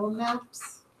curriculum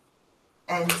maps.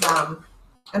 And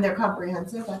they're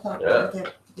comprehensive. I thought Yeah. they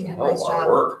did a Oh, nice a lot of job.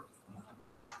 work.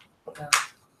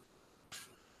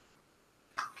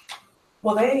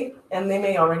 Will they, and they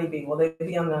may already be, will they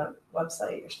be on the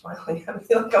website? You're smiling at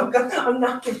me like I'm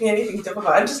not giving you anything difficult.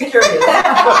 I'm just curious. I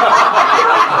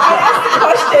asked the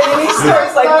question and he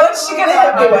starts like, what's she gonna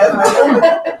hit me with?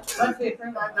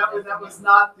 That was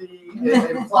not the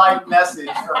implied message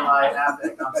from my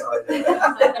epic, I'm sorry.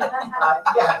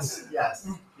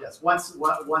 Yes. Once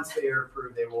they are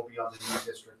approved, they will be on the new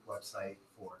district website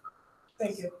for.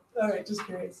 Thank you. All right, just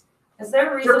curious. Is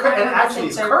there a reason why And we're actually, missing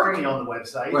it's third currently grade? on the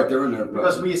website. Right, they're in there.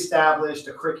 Because we established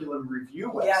a curriculum review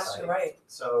website. Yes, you're right.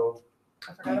 So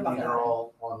I these forgot about are that.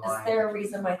 all Is online. there a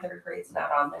reason why third grade's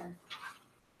not on there?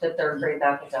 Did third grade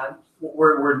not get done?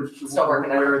 Still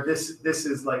working on it. this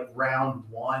is like round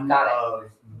one Got it. of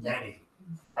many.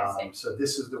 I see. So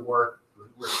this is the work,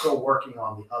 we're still working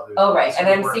on the others. Oh, right, This and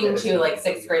is I'm work seeing that too, is like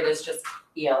sixth grade is just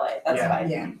ELA, that's Yeah. fine.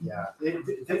 Yeah.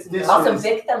 This Also, is-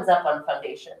 big thumbs up on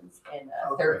foundations in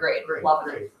oh, third grade, great, loving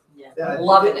it, great. Yeah. Yeah,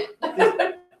 loving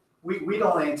it. We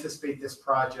don't anticipate this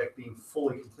project being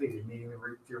fully completed, meaning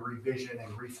the revision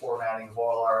and reformatting of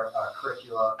all our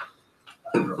curricula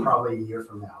probably a year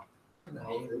from now.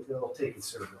 It'll take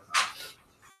considerable time.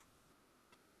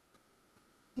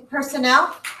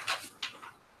 Personnel?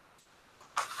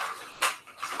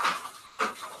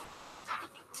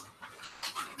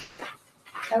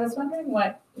 I was wondering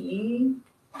what E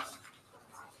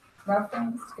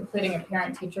referenced, completing a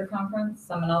parent-teacher conference,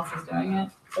 someone else is doing it.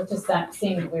 It just that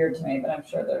seemed weird to me, but I'm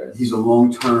sure there's. He's a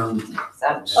long-term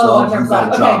So, sub who got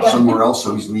a okay, job good. somewhere else,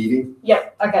 so he's leaving.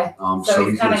 Yep, okay, so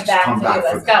he's coming back to do for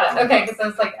this, that. got it, okay, because I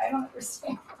was like, I don't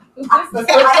understand. I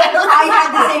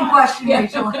had the same question,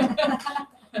 Rachel.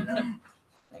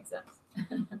 Makes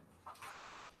sense.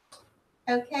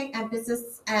 Okay, and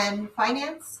business and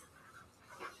finance?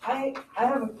 I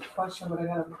have a question, but I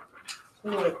gotta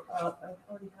pull it up. I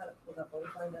already had it pulled up. Let me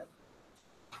find it.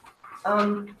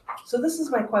 So this is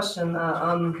my question.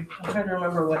 I'm trying to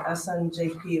remember what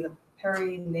SNJP, the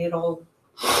perinatal,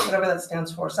 whatever that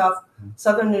stands for,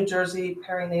 Southern New Jersey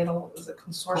Perinatal, is it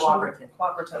consortium?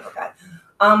 Cooperative, okay.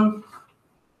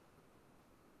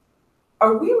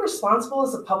 Are we responsible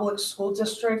as a public school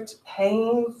district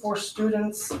paying for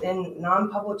students in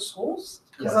non-public schools?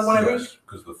 Because when I read, Yes,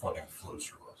 because the funding flows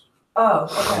through us. oh,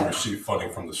 We okay, receive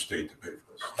funding from the state to pay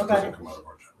for this. It Okay. doesn't come out of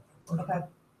our general. okay.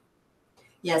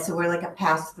 Yeah, so we're like a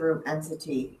pass-through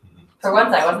entity. for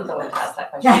once, I wasn't the one to ask that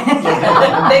question.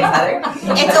 Thanks, Heather.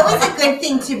 It's always a good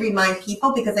thing to remind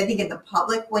people because I think in the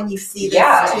public, when you see this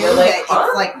Yeah, too, you're like, that huh?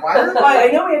 it's like, what? Well, I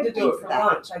know we had to do it Thanks for for that.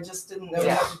 lunch, I just didn't know we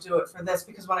had to do it for this,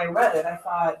 because when I read it, I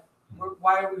thought,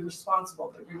 why are we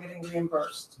responsible, that you're getting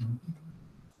reimbursed?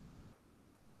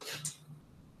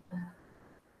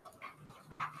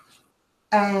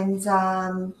 And,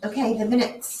 okay, the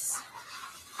minutes.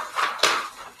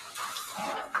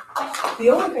 The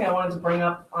only thing I wanted to bring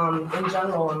up, in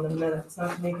general in the minutes,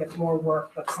 not to make it more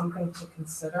work, but something to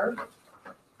consider.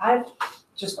 I've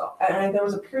just, and there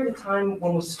was a period of time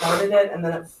when we started it and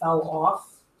then it fell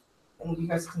off, and you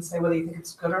guys can say whether you think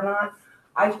it's good or not.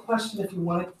 I questioned if you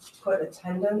wanted to put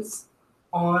attendance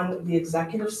on the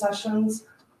executive sessions.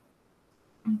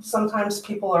 Sometimes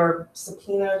people are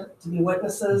subpoenaed to be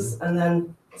witnesses, and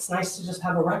then it's nice to just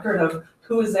have a record of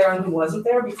who was there and who wasn't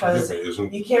there, because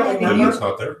Isn't, you can't then remember. it's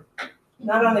not there?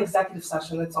 Not on executive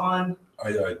session, it's on,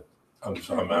 I'm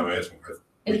asking.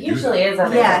 It usually is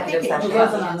on Yeah, I executive think it It session.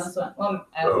 wasn't on this one, well,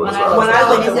 Oh, when it's I on- when I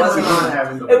looked, It it is wasn't on-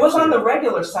 on it. It was on the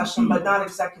regular session, but not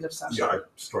executive session. Yeah, I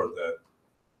started that,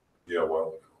 a while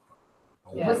ago.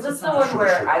 Yeah. Was this the one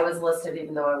where I was listed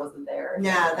even though I wasn't there?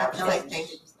 No, that's the only thing.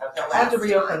 Okay. I have to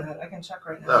reopen it, I can check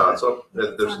right now. No, it's up,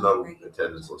 there's no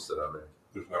attendance listed on there.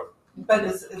 There's no, But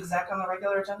is Zach on the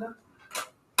regular agenda?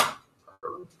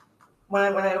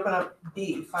 When I open up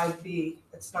B, 5B,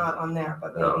 it's not on there,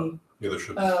 but maybe, yeah, there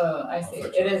should be. Oh, I see,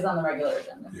 it is on the regular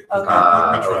agenda. Yeah, Okay.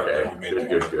 we tried Okay, that. We made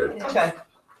good, it. good. okay.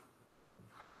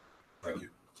 Thank you.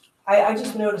 I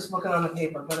just noticed looking on the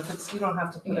paper, but if it's, you don't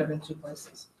have to put it in two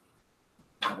places.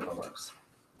 Whatever works.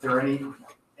 If there are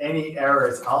any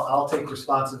errors, I'll take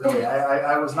responsibility.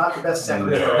 I was not the best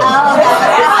secretary. Yeah.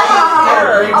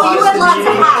 Oh, you would love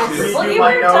to have. Redo Well, you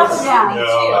my were notes. double Yeah.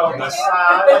 No, too.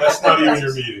 that's not even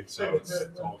your meeting, so it's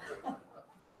all good.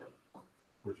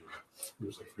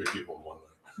 There's like 3 people in one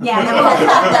Yeah,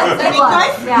 It pretty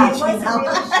was, good. yeah. It was a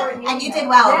really short meeting. And you did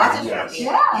well, it was a Yeah. short meeting,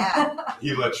 Yeah. yeah.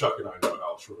 He let Chuck and I know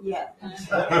how short. Yeah.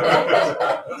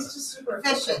 He's just super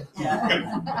Efficient.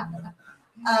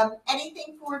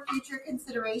 Anything for future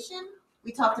consideration?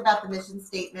 We talked about the mission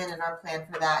statement and our plan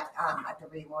for that, at the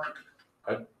rewarm.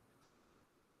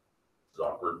 It's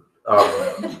awkward.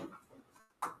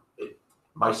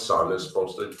 My son is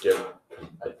supposed to get,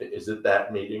 is it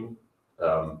that meeting,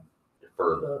 for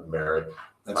the merit?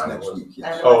 That's next week,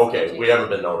 yes. Oh, okay, we haven't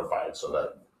been notified, so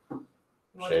that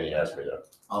Shani asked me to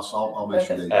I'll make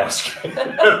sure they. ask. And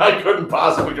I couldn't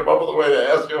possibly come up with a way to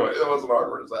ask him, it wasn't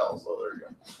awkward as hell, so there you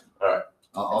go.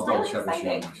 I'll double check with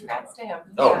Exciting. you. Congrats to him.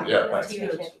 Oh, yeah, That's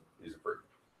thanks. huge. He's a freak.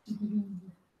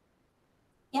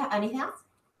 Yeah, anything else?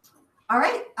 All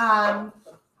right,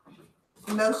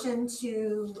 motion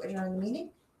to adjourn the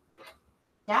meeting?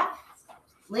 Jeff?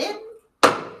 Lynn?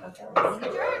 Meeting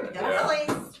adjourned, go please.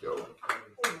 Let's go.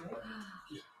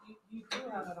 You do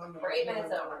have it on the. We're 8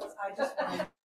 minutes over. I just wanted